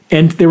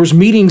 And there was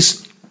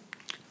meetings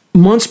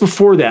months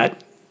before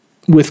that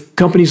with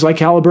companies like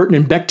Halliburton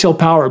and Bechtel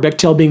Power,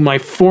 Bechtel being my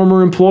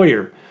former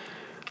employer,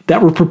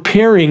 that were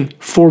preparing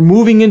for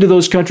moving into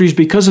those countries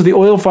because of the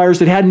oil fires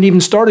that hadn't even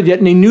started yet,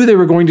 and they knew they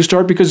were going to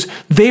start because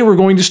they were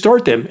going to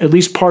start them, at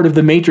least part of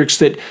the matrix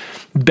that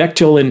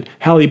Bechtel and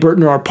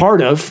Halliburton are a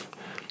part of.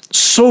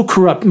 So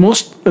corrupt.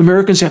 Most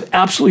Americans have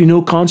absolutely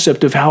no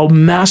concept of how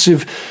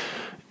massive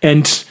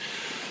and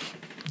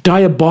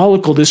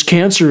diabolical this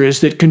cancer is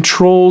that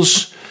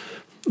controls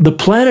the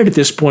planet at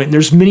this point. And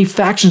there's many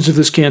factions of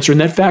this cancer,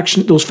 and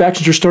those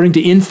factions are starting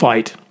to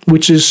infight,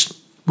 which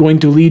is going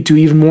to lead to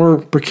even more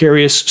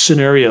precarious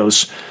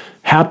scenarios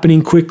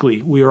happening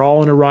quickly. We are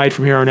all on a ride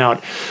from here on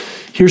out.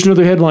 Here's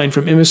another headline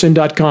from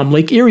MSN.com.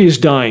 Lake Erie is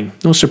dying.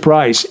 No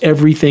surprise.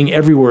 Everything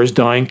everywhere is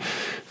dying.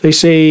 They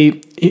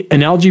say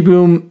an algae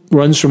bloom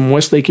runs from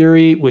West Lake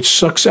Erie, which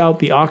sucks out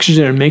the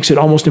oxygen and makes it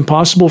almost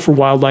impossible for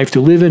wildlife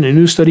to live in. A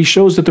new study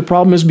shows that the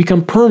problem has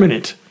become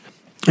permanent.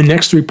 And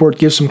next, the report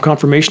gives some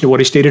confirmation to what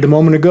I stated a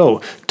moment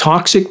ago.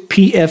 Toxic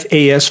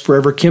PFAS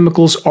forever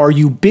chemicals are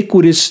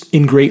ubiquitous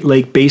in Great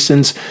Lake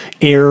basins,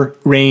 air,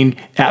 rain,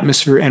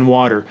 atmosphere, and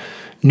water.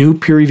 New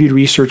peer-reviewed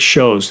research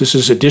shows. This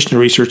is additional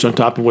research on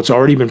top of what's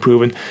already been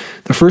proven.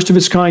 The first of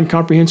its kind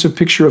comprehensive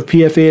picture of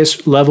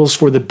PFAS levels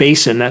for the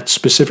basin, that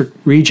specific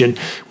region,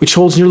 which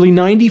holds nearly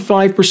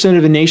 95%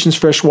 of the nation's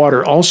fresh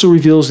water, also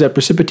reveals that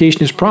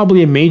precipitation is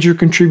probably a major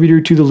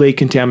contributor to the lake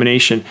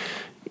contamination.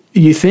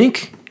 You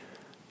think?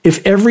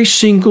 If every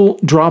single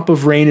drop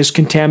of rain is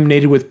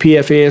contaminated with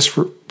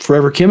PFAS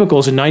forever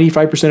chemicals and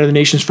 95% of the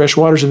nation's fresh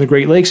waters in the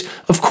Great Lakes,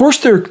 of course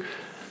they're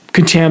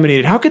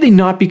contaminated. How could they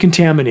not be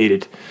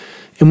contaminated?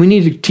 And we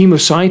need a team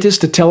of scientists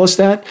to tell us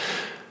that.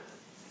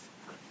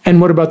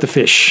 And what about the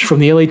fish? From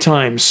the LA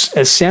Times,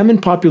 as salmon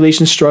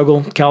populations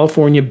struggle,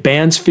 California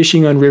bans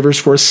fishing on rivers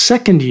for a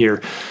second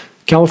year.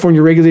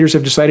 California regulators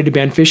have decided to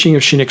ban fishing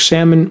of Chinook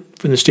salmon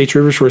from the state's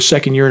rivers for a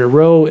second year in a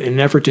row in an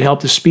effort to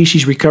help the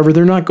species recover.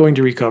 They're not going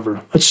to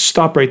recover. Let's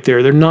stop right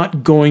there. They're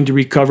not going to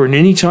recover in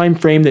any time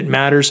frame that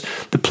matters.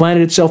 The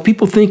planet itself,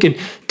 people think in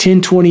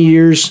 10, 20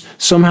 years,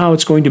 somehow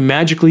it's going to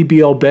magically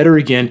be all better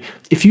again.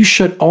 If you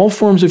shut all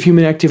forms of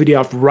human activity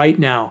off right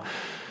now,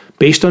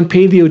 based on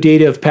paleo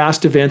data of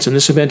past events, and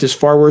this event is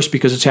far worse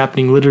because it's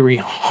happening literally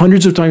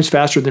hundreds of times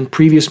faster than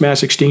previous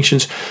mass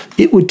extinctions,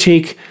 it would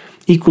take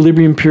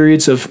equilibrium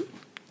periods of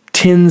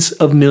tens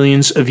of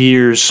millions of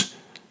years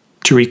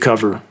to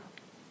recover.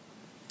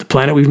 The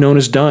planet we've known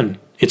is done.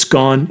 It's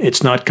gone.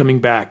 It's not coming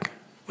back.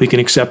 We can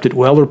accept it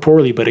well or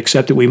poorly, but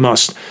accept it we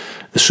must.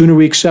 The sooner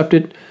we accept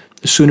it,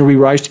 the sooner we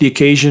rise to the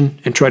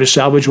occasion and try to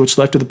salvage what's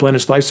left of the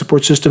planet's life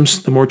support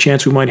systems, the more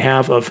chance we might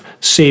have of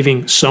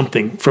saving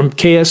something. From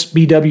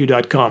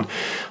KSBW.com,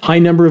 high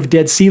number of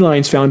dead sea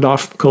lions found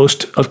off the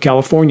coast of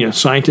California.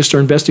 Scientists are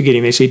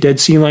investigating. They say dead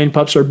sea lion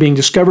pups are being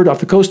discovered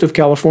off the coast of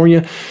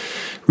California.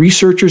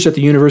 Researchers at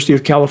the University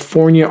of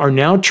California are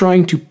now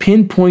trying to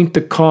pinpoint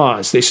the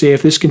cause. They say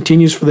if this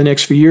continues for the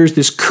next few years,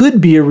 this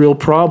could be a real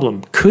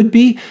problem. Could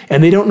be,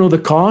 and they don't know the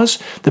cause.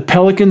 The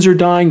pelicans are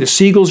dying, the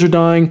seagulls are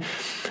dying,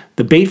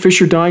 the bait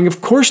fish are dying.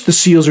 Of course the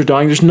seals are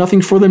dying. There's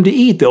nothing for them to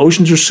eat. The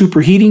oceans are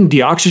superheating,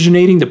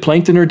 deoxygenating, the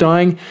plankton are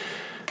dying.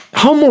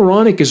 How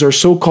moronic is our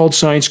so-called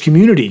science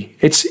community?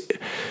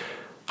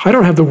 I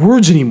don't have the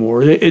words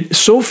anymore.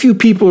 So few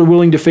people are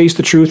willing to face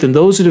the truth, and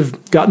those that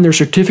have gotten their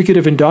certificate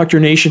of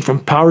indoctrination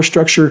from power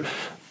structure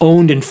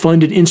owned and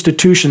funded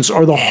institutions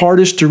are the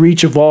hardest to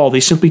reach of all.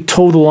 They simply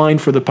toe the line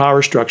for the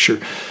power structure.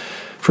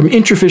 From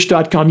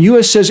Intrafish.com,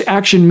 U.S. says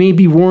action may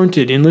be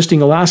warranted in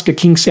listing Alaska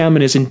king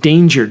salmon as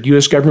endangered.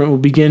 U.S. government will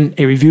begin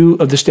a review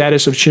of the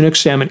status of Chinook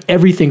salmon.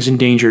 Everything's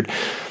endangered.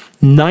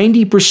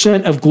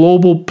 90% of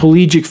global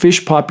pelagic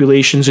fish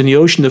populations in the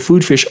ocean, the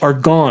food fish, are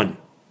gone.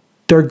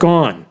 They're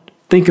gone.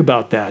 Think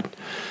about that.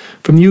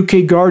 From the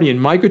UK Guardian,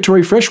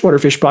 migratory freshwater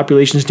fish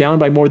populations down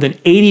by more than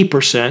 80%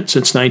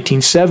 since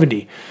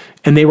 1970.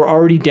 And they were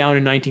already down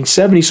in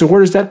 1970. So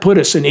where does that put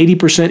us? And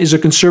 80% is a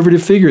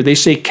conservative figure. They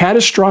say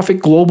catastrophic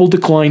global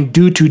decline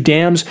due to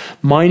dams,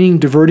 mining,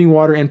 diverting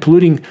water, and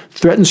polluting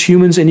threatens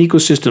humans and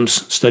ecosystems.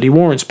 Study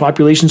warns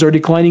populations are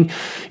declining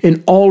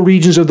in all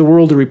regions of the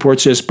world, the report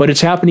says, but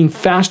it's happening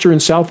faster in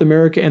South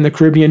America and the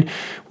Caribbean,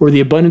 where the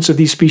abundance of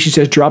these species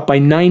has dropped by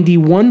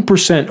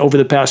 91% over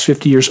the past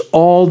 50 years.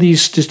 All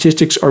these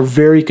statistics are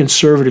very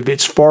conservative.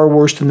 It's far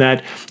worse than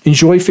that.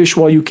 Enjoy fish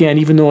while you can,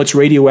 even though it's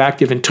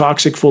radioactive and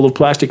toxic, full of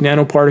plastic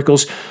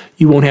nanoparticles.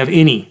 You won't have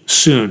any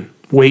soon.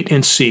 Wait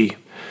and see.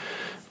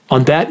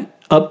 On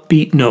that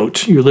upbeat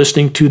note, you're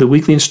listening to the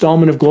weekly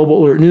installment of Global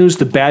Alert News,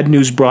 the Bad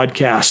News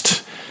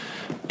Broadcast.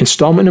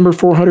 Installment number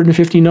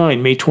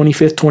 459, May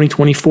 25th,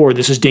 2024.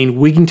 This is Dane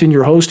Wigington,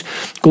 your host.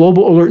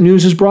 Global Alert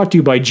News is brought to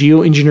you by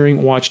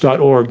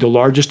Geoengineeringwatch.org, the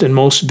largest and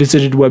most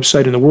visited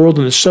website in the world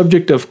on the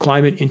subject of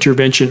climate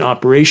intervention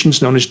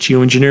operations known as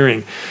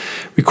geoengineering.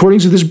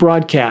 Recordings of this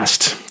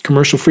broadcast,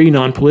 commercial-free,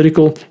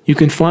 non-political. You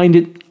can find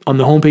it on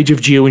the homepage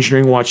of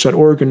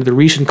Geoengineeringwatch.org under the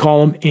recent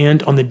column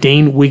and on the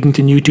Dane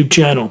Wigington YouTube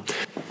channel.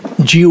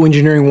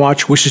 Geoengineering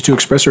Watch wishes to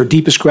express our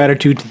deepest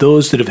gratitude to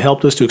those that have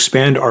helped us to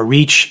expand our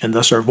reach and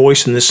thus our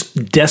voice in this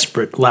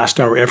desperate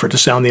last-hour effort to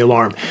sound the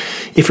alarm.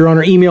 If you're on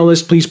our email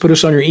list, please put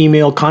us on your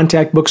email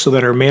contact book so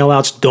that our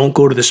mailouts don't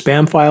go to the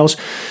spam files.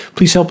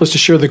 Please help us to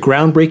share the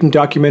groundbreaking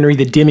documentary,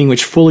 The Dimming,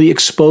 which fully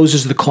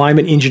exposes the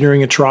climate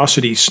engineering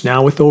atrocities,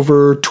 now with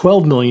over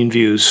 12 million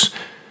views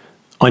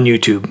on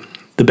YouTube.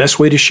 The best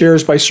way to share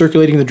is by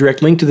circulating the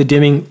direct link to The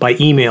Dimming by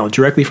email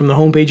directly from the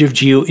homepage of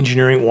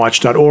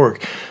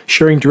geoengineeringwatch.org.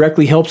 Sharing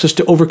directly helps us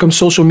to overcome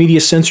social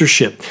media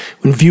censorship.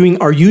 When viewing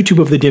our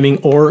YouTube of The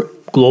Dimming or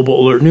Global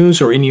Alert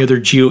News or any other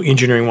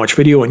Geoengineering Watch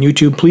video on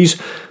YouTube,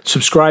 please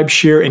subscribe,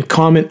 share, and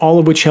comment, all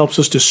of which helps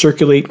us to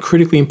circulate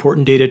critically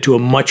important data to a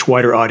much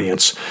wider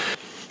audience.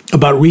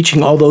 About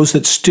reaching all those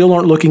that still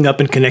aren't looking up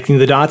and connecting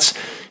the dots,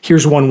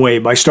 here's one way: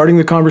 by starting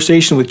the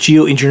conversation with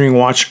Geoengineering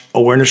Watch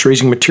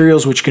awareness-raising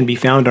materials, which can be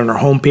found on our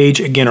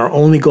homepage. Again, our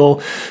only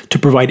goal, to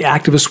provide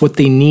activists what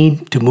they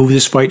need to move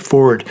this fight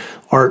forward.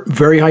 Our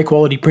very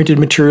high-quality printed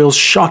materials,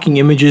 shocking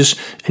images,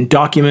 and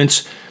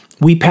documents.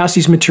 We pass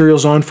these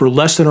materials on for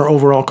less than our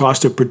overall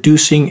cost of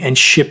producing and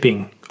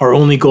shipping. Our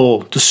only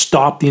goal, to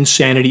stop the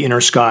insanity in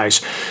our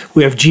skies.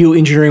 We have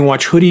Geoengineering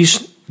Watch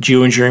hoodies,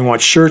 Geoengineering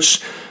Watch shirts,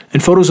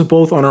 and photos of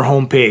both on our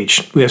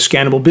homepage. We have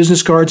scannable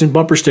business cards and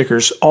bumper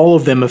stickers, all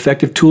of them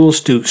effective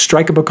tools to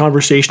strike up a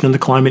conversation on the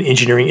climate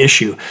engineering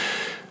issue.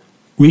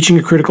 Reaching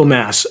a critical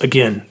mass,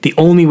 again, the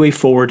only way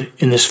forward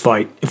in this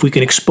fight. If we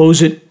can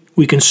expose it,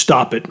 we can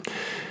stop it.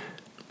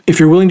 If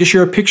you're willing to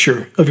share a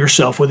picture of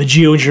yourself with a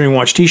Geoengineering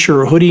Watch t-shirt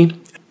or hoodie,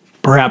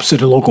 perhaps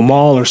at a local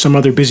mall or some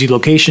other busy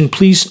location,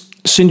 please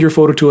send your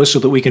photo to us so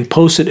that we can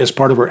post it as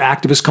part of our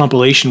activist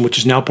compilation, which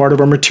is now part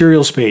of our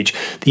materials page.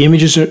 The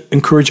images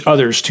encourage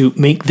others to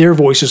make their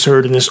voices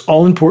heard in this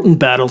all-important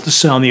battle to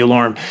sound the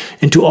alarm.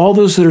 And to all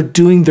those that are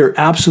doing their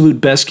absolute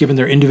best given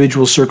their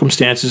individual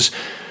circumstances,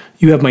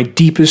 you have my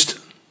deepest,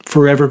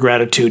 forever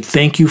gratitude.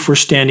 Thank you for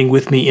standing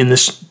with me in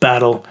this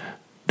battle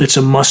that's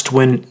a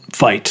must-win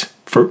fight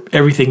for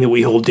everything that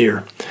we hold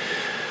dear.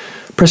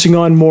 Pressing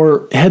on,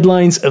 more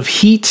headlines of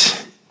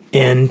heat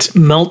and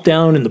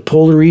meltdown in the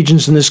polar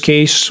regions in this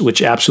case,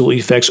 which absolutely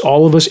affects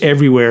all of us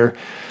everywhere.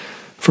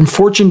 From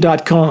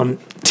Fortune.com,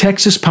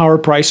 Texas power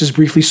prices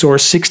briefly soar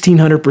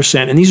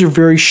 1,600%. And these are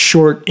very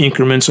short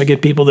increments. I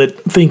get people that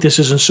think this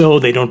isn't so.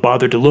 They don't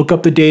bother to look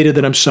up the data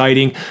that I'm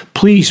citing.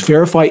 Please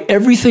verify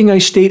everything I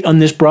state on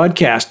this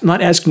broadcast. I'm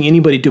not asking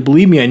anybody to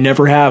believe me. I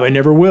never have. I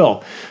never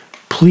will.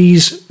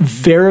 Please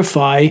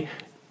verify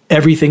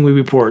everything we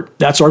report.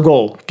 That's our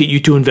goal. Get you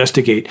to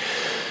investigate.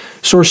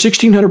 Soar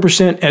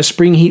 1,600% as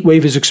spring heat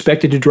wave is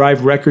expected to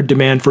drive record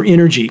demand for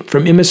energy.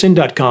 From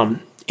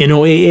MSN.com,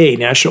 NOAA,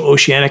 National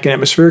Oceanic and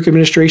Atmospheric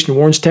Administration,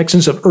 warns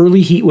Texans of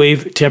early heat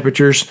wave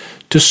temperatures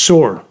to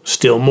soar.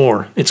 Still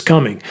more. It's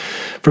coming.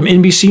 From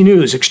NBC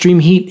News,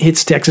 extreme heat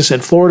hits Texas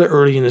and Florida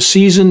early in the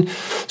season.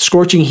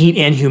 Scorching heat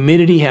and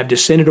humidity have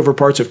descended over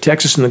parts of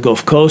Texas and the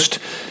Gulf Coast.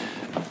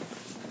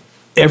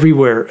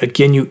 Everywhere.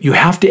 Again, you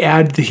have to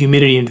add the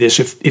humidity into this.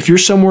 If you're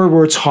somewhere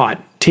where it's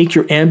hot, take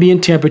your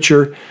ambient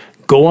temperature,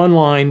 go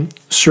online,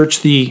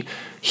 search the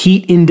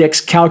heat index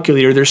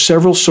calculator. There's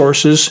several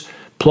sources.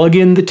 Plug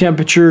in the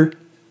temperature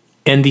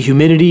and the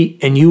humidity,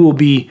 and you will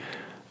be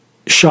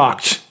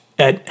shocked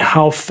at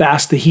how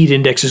fast the heat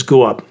indexes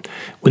go up.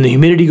 When the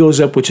humidity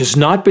goes up, which has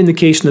not been the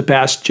case in the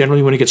past,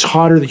 generally when it gets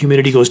hotter, the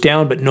humidity goes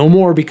down, but no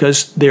more,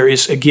 because there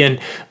is, again,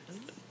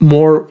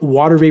 more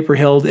water vapor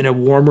held in a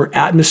warmer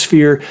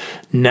atmosphere.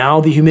 Now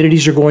the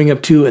humidities are going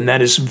up too, and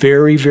that is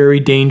very, very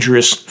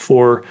dangerous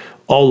for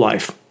all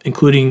life,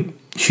 including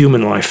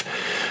human life.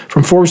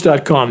 From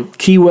Forbes.com,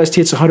 Key West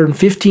hits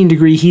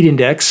 115-degree heat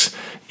index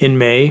in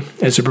May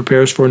as it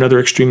prepares for another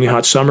extremely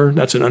hot summer.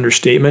 That's an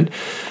understatement.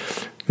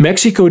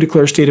 Mexico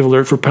declares state of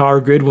alert for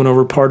power grid. Went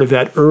over part of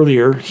that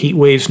earlier. Heat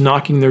waves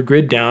knocking their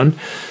grid down.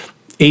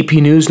 AP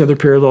News, another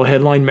parallel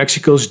headline,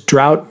 Mexico's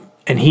drought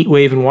and heat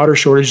wave and water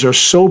shortages are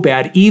so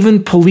bad,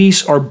 even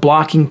police are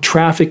blocking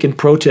traffic and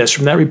protests.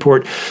 From that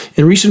report,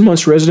 in recent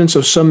months, residents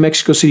of some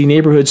Mexico City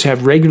neighborhoods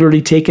have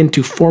regularly taken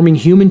to forming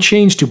human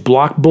chains to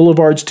block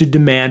boulevards to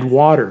demand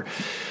water.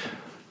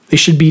 They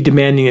should be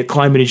demanding that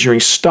climate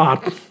engineering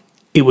stop.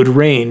 It would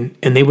rain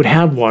and they would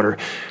have water.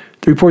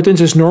 The report then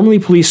says normally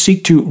police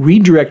seek to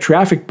redirect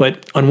traffic,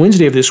 but on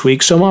Wednesday of this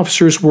week, some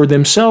officers were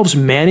themselves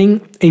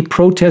manning a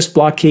protest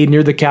blockade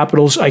near the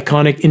capital's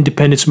iconic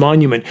Independence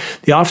Monument.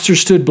 The officers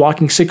stood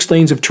blocking 6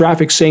 lanes of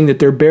traffic, saying that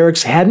their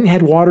barracks hadn't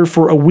had water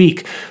for a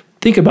week.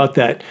 Think about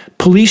that.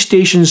 Police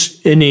stations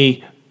in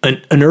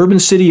an urban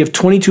city of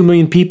 22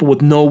 million people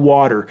with no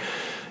water,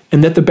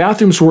 and that the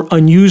bathrooms were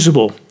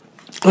unusable.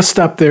 Let's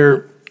stop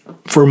there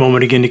for a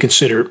moment again to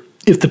consider.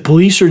 If the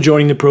police are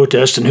joining the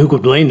protest, and who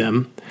could blame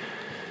them,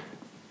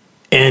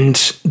 and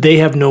they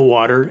have no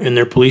water in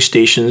their police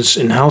stations,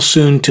 and how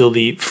soon till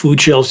the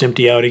food shelves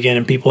empty out again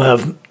and people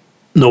have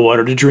no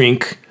water to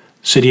drink,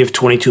 city of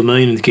 22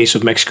 million in the case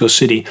of Mexico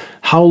City,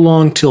 how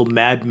long till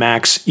Mad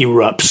Max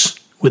erupts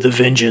with a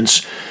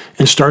vengeance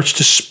and starts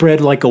to spread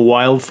like a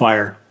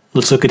wildfire?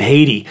 Let's look at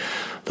Haiti.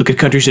 Look at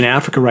countries in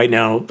Africa right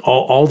now,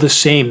 all the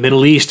same.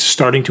 Middle East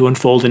starting to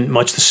unfold in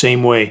much the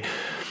same way.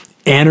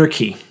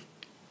 Anarchy,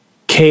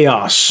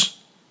 chaos,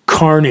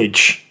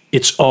 carnage,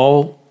 it's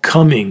all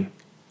coming.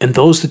 And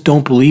those that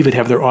don't believe it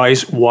have their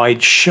eyes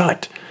wide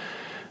shut.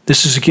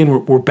 This is,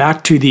 again, we're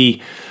back to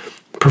the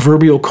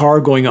proverbial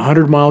car going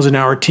 100 miles an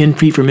hour, 10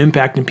 feet from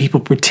impact, and people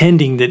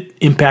pretending that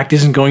impact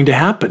isn't going to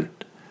happen.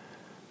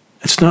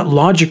 It's not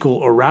logical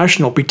or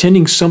rational.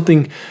 Pretending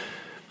something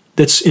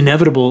that's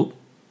inevitable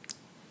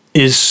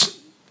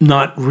is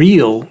not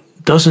real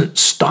doesn't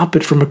stop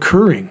it from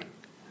occurring.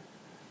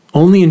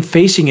 Only in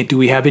facing it do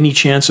we have any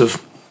chance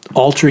of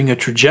altering a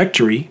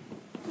trajectory.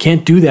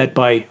 Can't do that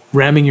by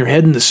ramming your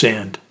head in the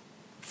sand.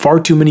 Far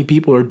too many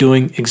people are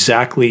doing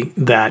exactly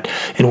that.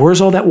 And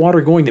where's all that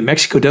water going that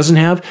Mexico doesn't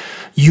have?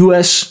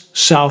 U.S.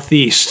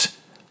 Southeast.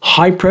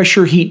 High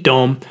pressure heat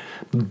dome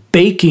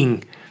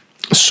baking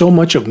so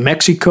much of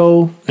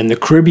Mexico and the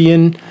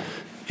Caribbean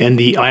and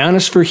the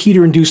ionosphere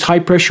heater-induced high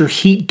pressure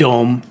heat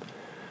dome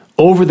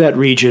over that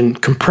region,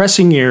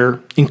 compressing air,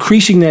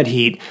 increasing that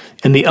heat,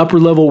 and the upper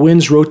level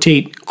winds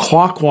rotate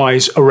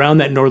clockwise around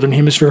that northern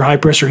hemisphere high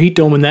pressure heat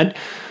dome, and that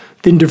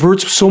then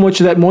diverts so much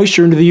of that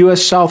moisture into the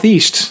U.S.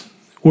 Southeast,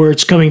 where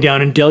it's coming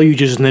down in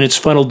deluges, and then it's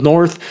funneled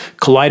north,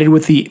 collided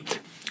with the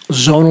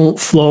zonal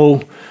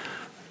flow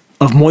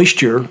of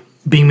moisture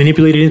being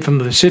manipulated in from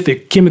the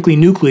Pacific, chemically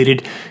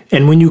nucleated,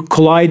 and when you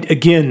collide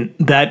again,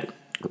 that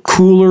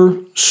cooler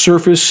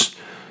surface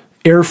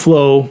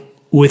airflow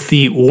with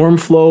the warm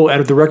flow out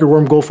of the record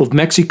warm Gulf of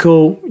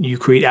Mexico, you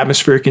create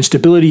atmospheric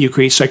instability, you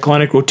create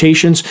cyclonic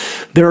rotations.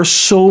 There are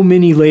so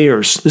many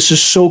layers. This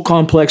is so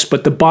complex,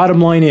 but the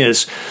bottom line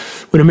is,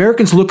 when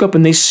Americans look up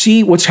and they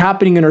see what's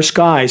happening in our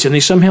skies and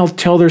they somehow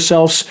tell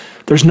themselves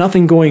there's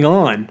nothing going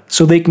on,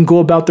 so they can go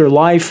about their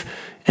life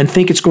and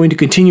think it's going to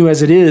continue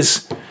as it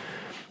is,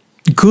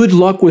 good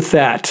luck with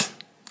that.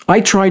 I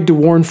tried to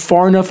warn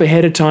far enough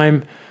ahead of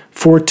time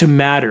for it to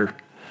matter.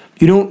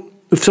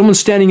 If someone's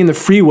standing in the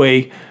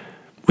freeway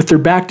with their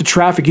back to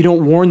traffic, you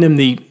don't warn them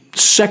the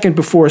second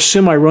before a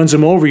semi runs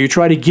them over. You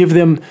try to give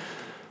them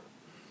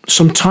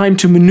some time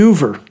to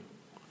maneuver.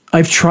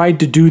 I've tried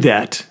to do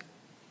that.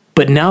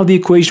 But now the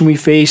equation we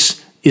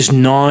face is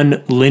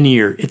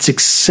non-linear. It's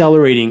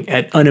accelerating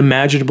at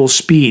unimaginable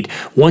speed.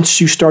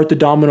 Once you start the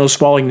dominoes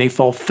falling, they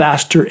fall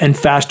faster and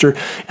faster,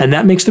 and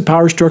that makes the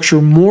power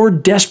structure more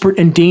desperate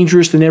and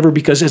dangerous than ever,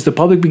 because as the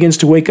public begins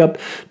to wake up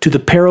to the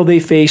peril they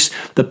face,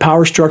 the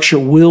power structure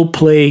will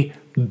play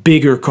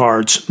bigger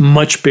cards,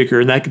 much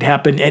bigger, and that could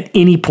happen at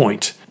any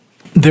point.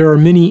 There are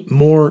many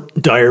more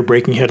dire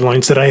breaking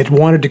headlines that I had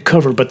wanted to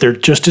cover, but there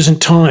just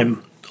isn't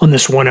time on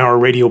this 1-hour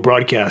radio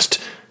broadcast.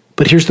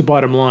 But here's the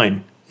bottom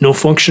line. No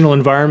functional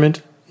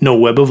environment, no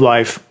web of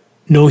life,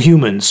 no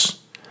humans.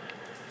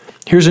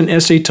 Here's an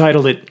essay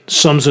title that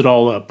sums it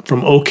all up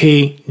from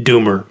OK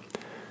Doomer.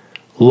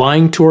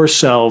 Lying to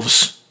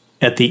ourselves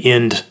at the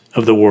end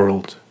of the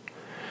world.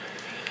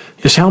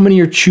 Is how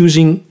many are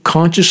choosing,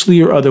 consciously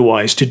or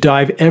otherwise, to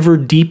dive ever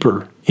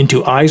deeper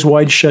into eyes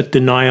wide shut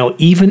denial,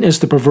 even as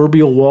the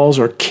proverbial walls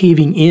are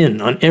caving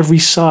in on every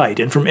side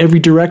and from every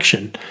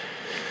direction.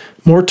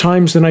 More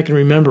times than I can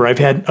remember, I've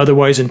had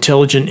otherwise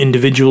intelligent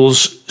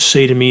individuals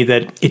say to me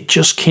that it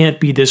just can't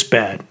be this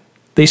bad.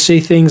 They say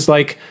things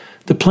like,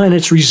 the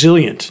planet's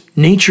resilient,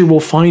 nature will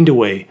find a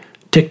way,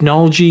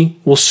 technology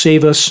will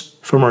save us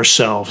from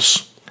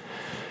ourselves.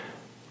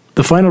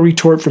 The final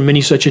retort from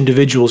many such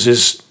individuals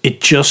is,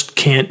 it just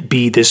can't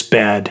be this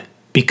bad,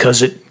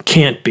 because it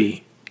can't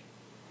be.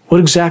 What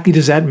exactly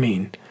does that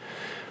mean?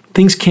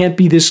 Things can't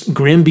be this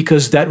grim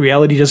because that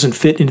reality doesn't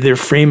fit into their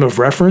frame of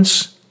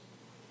reference?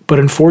 But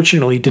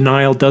unfortunately,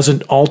 denial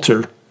doesn't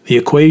alter the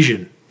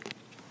equation.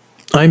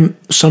 I'm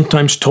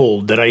sometimes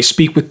told that I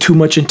speak with too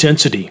much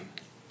intensity,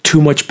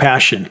 too much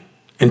passion,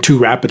 and too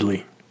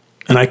rapidly.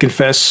 And I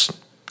confess,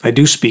 I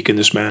do speak in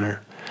this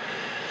manner.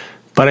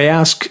 But I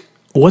ask,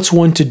 what's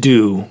one to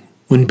do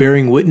when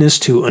bearing witness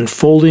to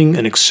unfolding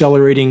and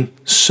accelerating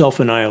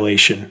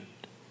self-annihilation?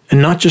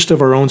 And not just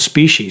of our own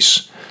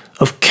species,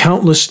 of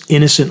countless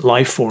innocent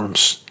life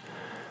forms.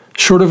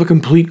 Short of a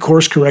complete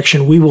course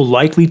correction, we will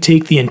likely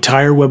take the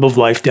entire web of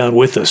life down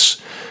with us,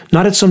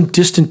 not at some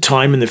distant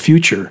time in the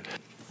future,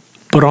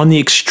 but on the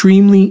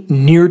extremely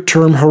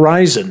near-term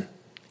horizon.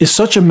 Is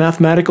such a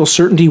mathematical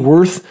certainty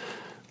worth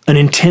an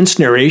intense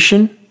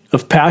narration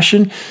of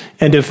passion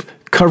and of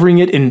covering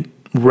it in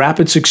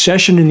rapid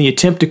succession in the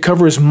attempt to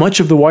cover as much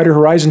of the wider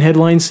horizon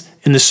headlines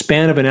in the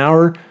span of an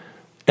hour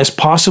as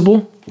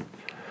possible?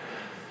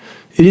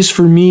 It is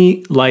for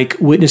me like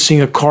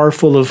witnessing a car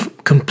full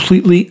of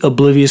completely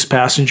oblivious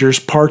passengers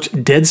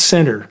parked dead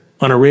center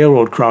on a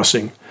railroad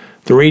crossing.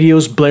 The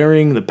radio's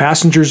blaring, the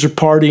passengers are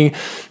partying,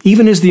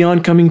 even as the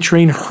oncoming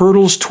train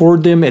hurtles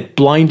toward them at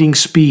blinding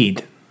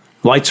speed.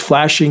 Lights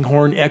flashing,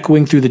 horn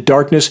echoing through the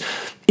darkness.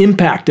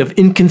 Impact of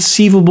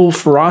inconceivable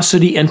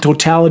ferocity and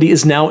totality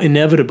is now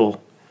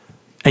inevitable.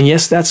 And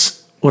yes,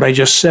 that's what I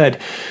just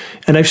said.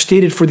 And I've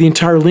stated for the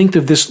entire length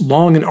of this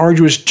long and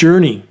arduous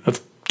journey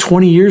of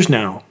 20 years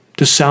now,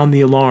 to sound the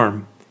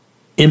alarm.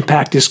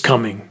 Impact is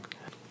coming.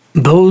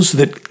 Those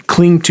that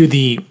cling to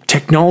the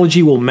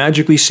technology will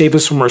magically save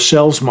us from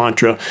ourselves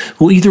mantra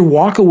will either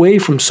walk away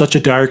from such a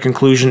dire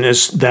conclusion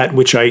as that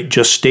which I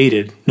just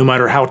stated, no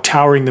matter how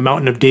towering the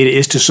mountain of data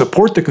is to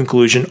support the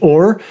conclusion,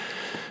 or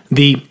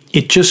the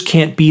it just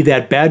can't be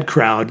that bad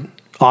crowd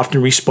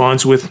often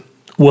responds with,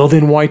 well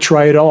then why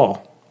try at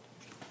all?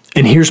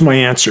 And here's my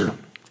answer.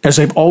 As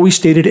I've always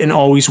stated and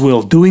always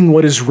will, doing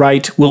what is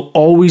right will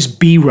always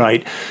be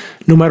right,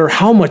 no matter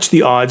how much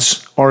the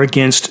odds are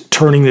against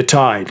turning the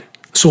tide.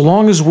 So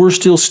long as we're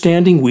still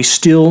standing, we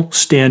still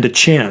stand a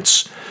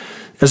chance.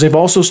 As I've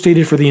also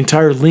stated for the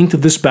entire length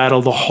of this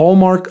battle, the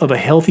hallmark of a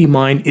healthy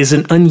mind is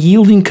an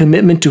unyielding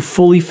commitment to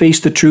fully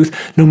face the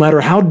truth, no matter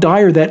how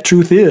dire that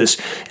truth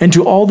is. And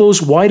to all those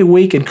wide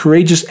awake and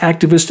courageous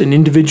activists and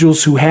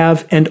individuals who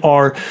have and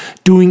are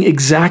doing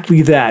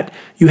exactly that,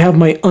 you have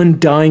my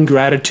undying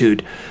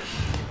gratitude.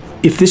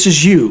 If this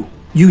is you,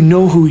 you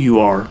know who you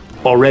are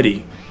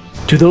already.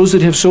 To those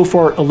that have so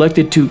far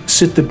elected to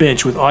sit the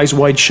bench with eyes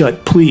wide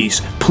shut,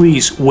 please,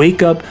 please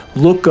wake up,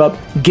 look up,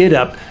 get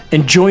up,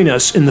 and join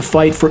us in the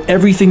fight for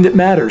everything that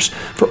matters,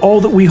 for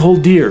all that we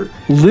hold dear,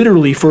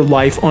 literally for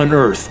life on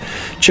Earth.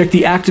 Check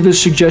the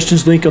activist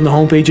suggestions link on the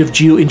homepage of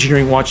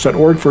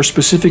geoengineeringwatch.org for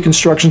specific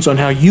instructions on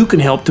how you can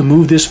help to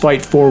move this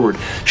fight forward.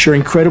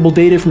 Sharing credible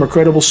data from a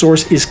credible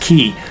source is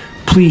key.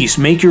 Please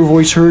make your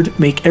voice heard,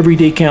 make every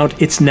day count.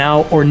 It's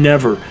now or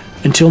never.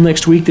 Until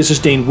next week, this is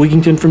Dane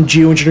Wigington from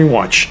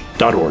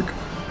geoengineeringwatch.org.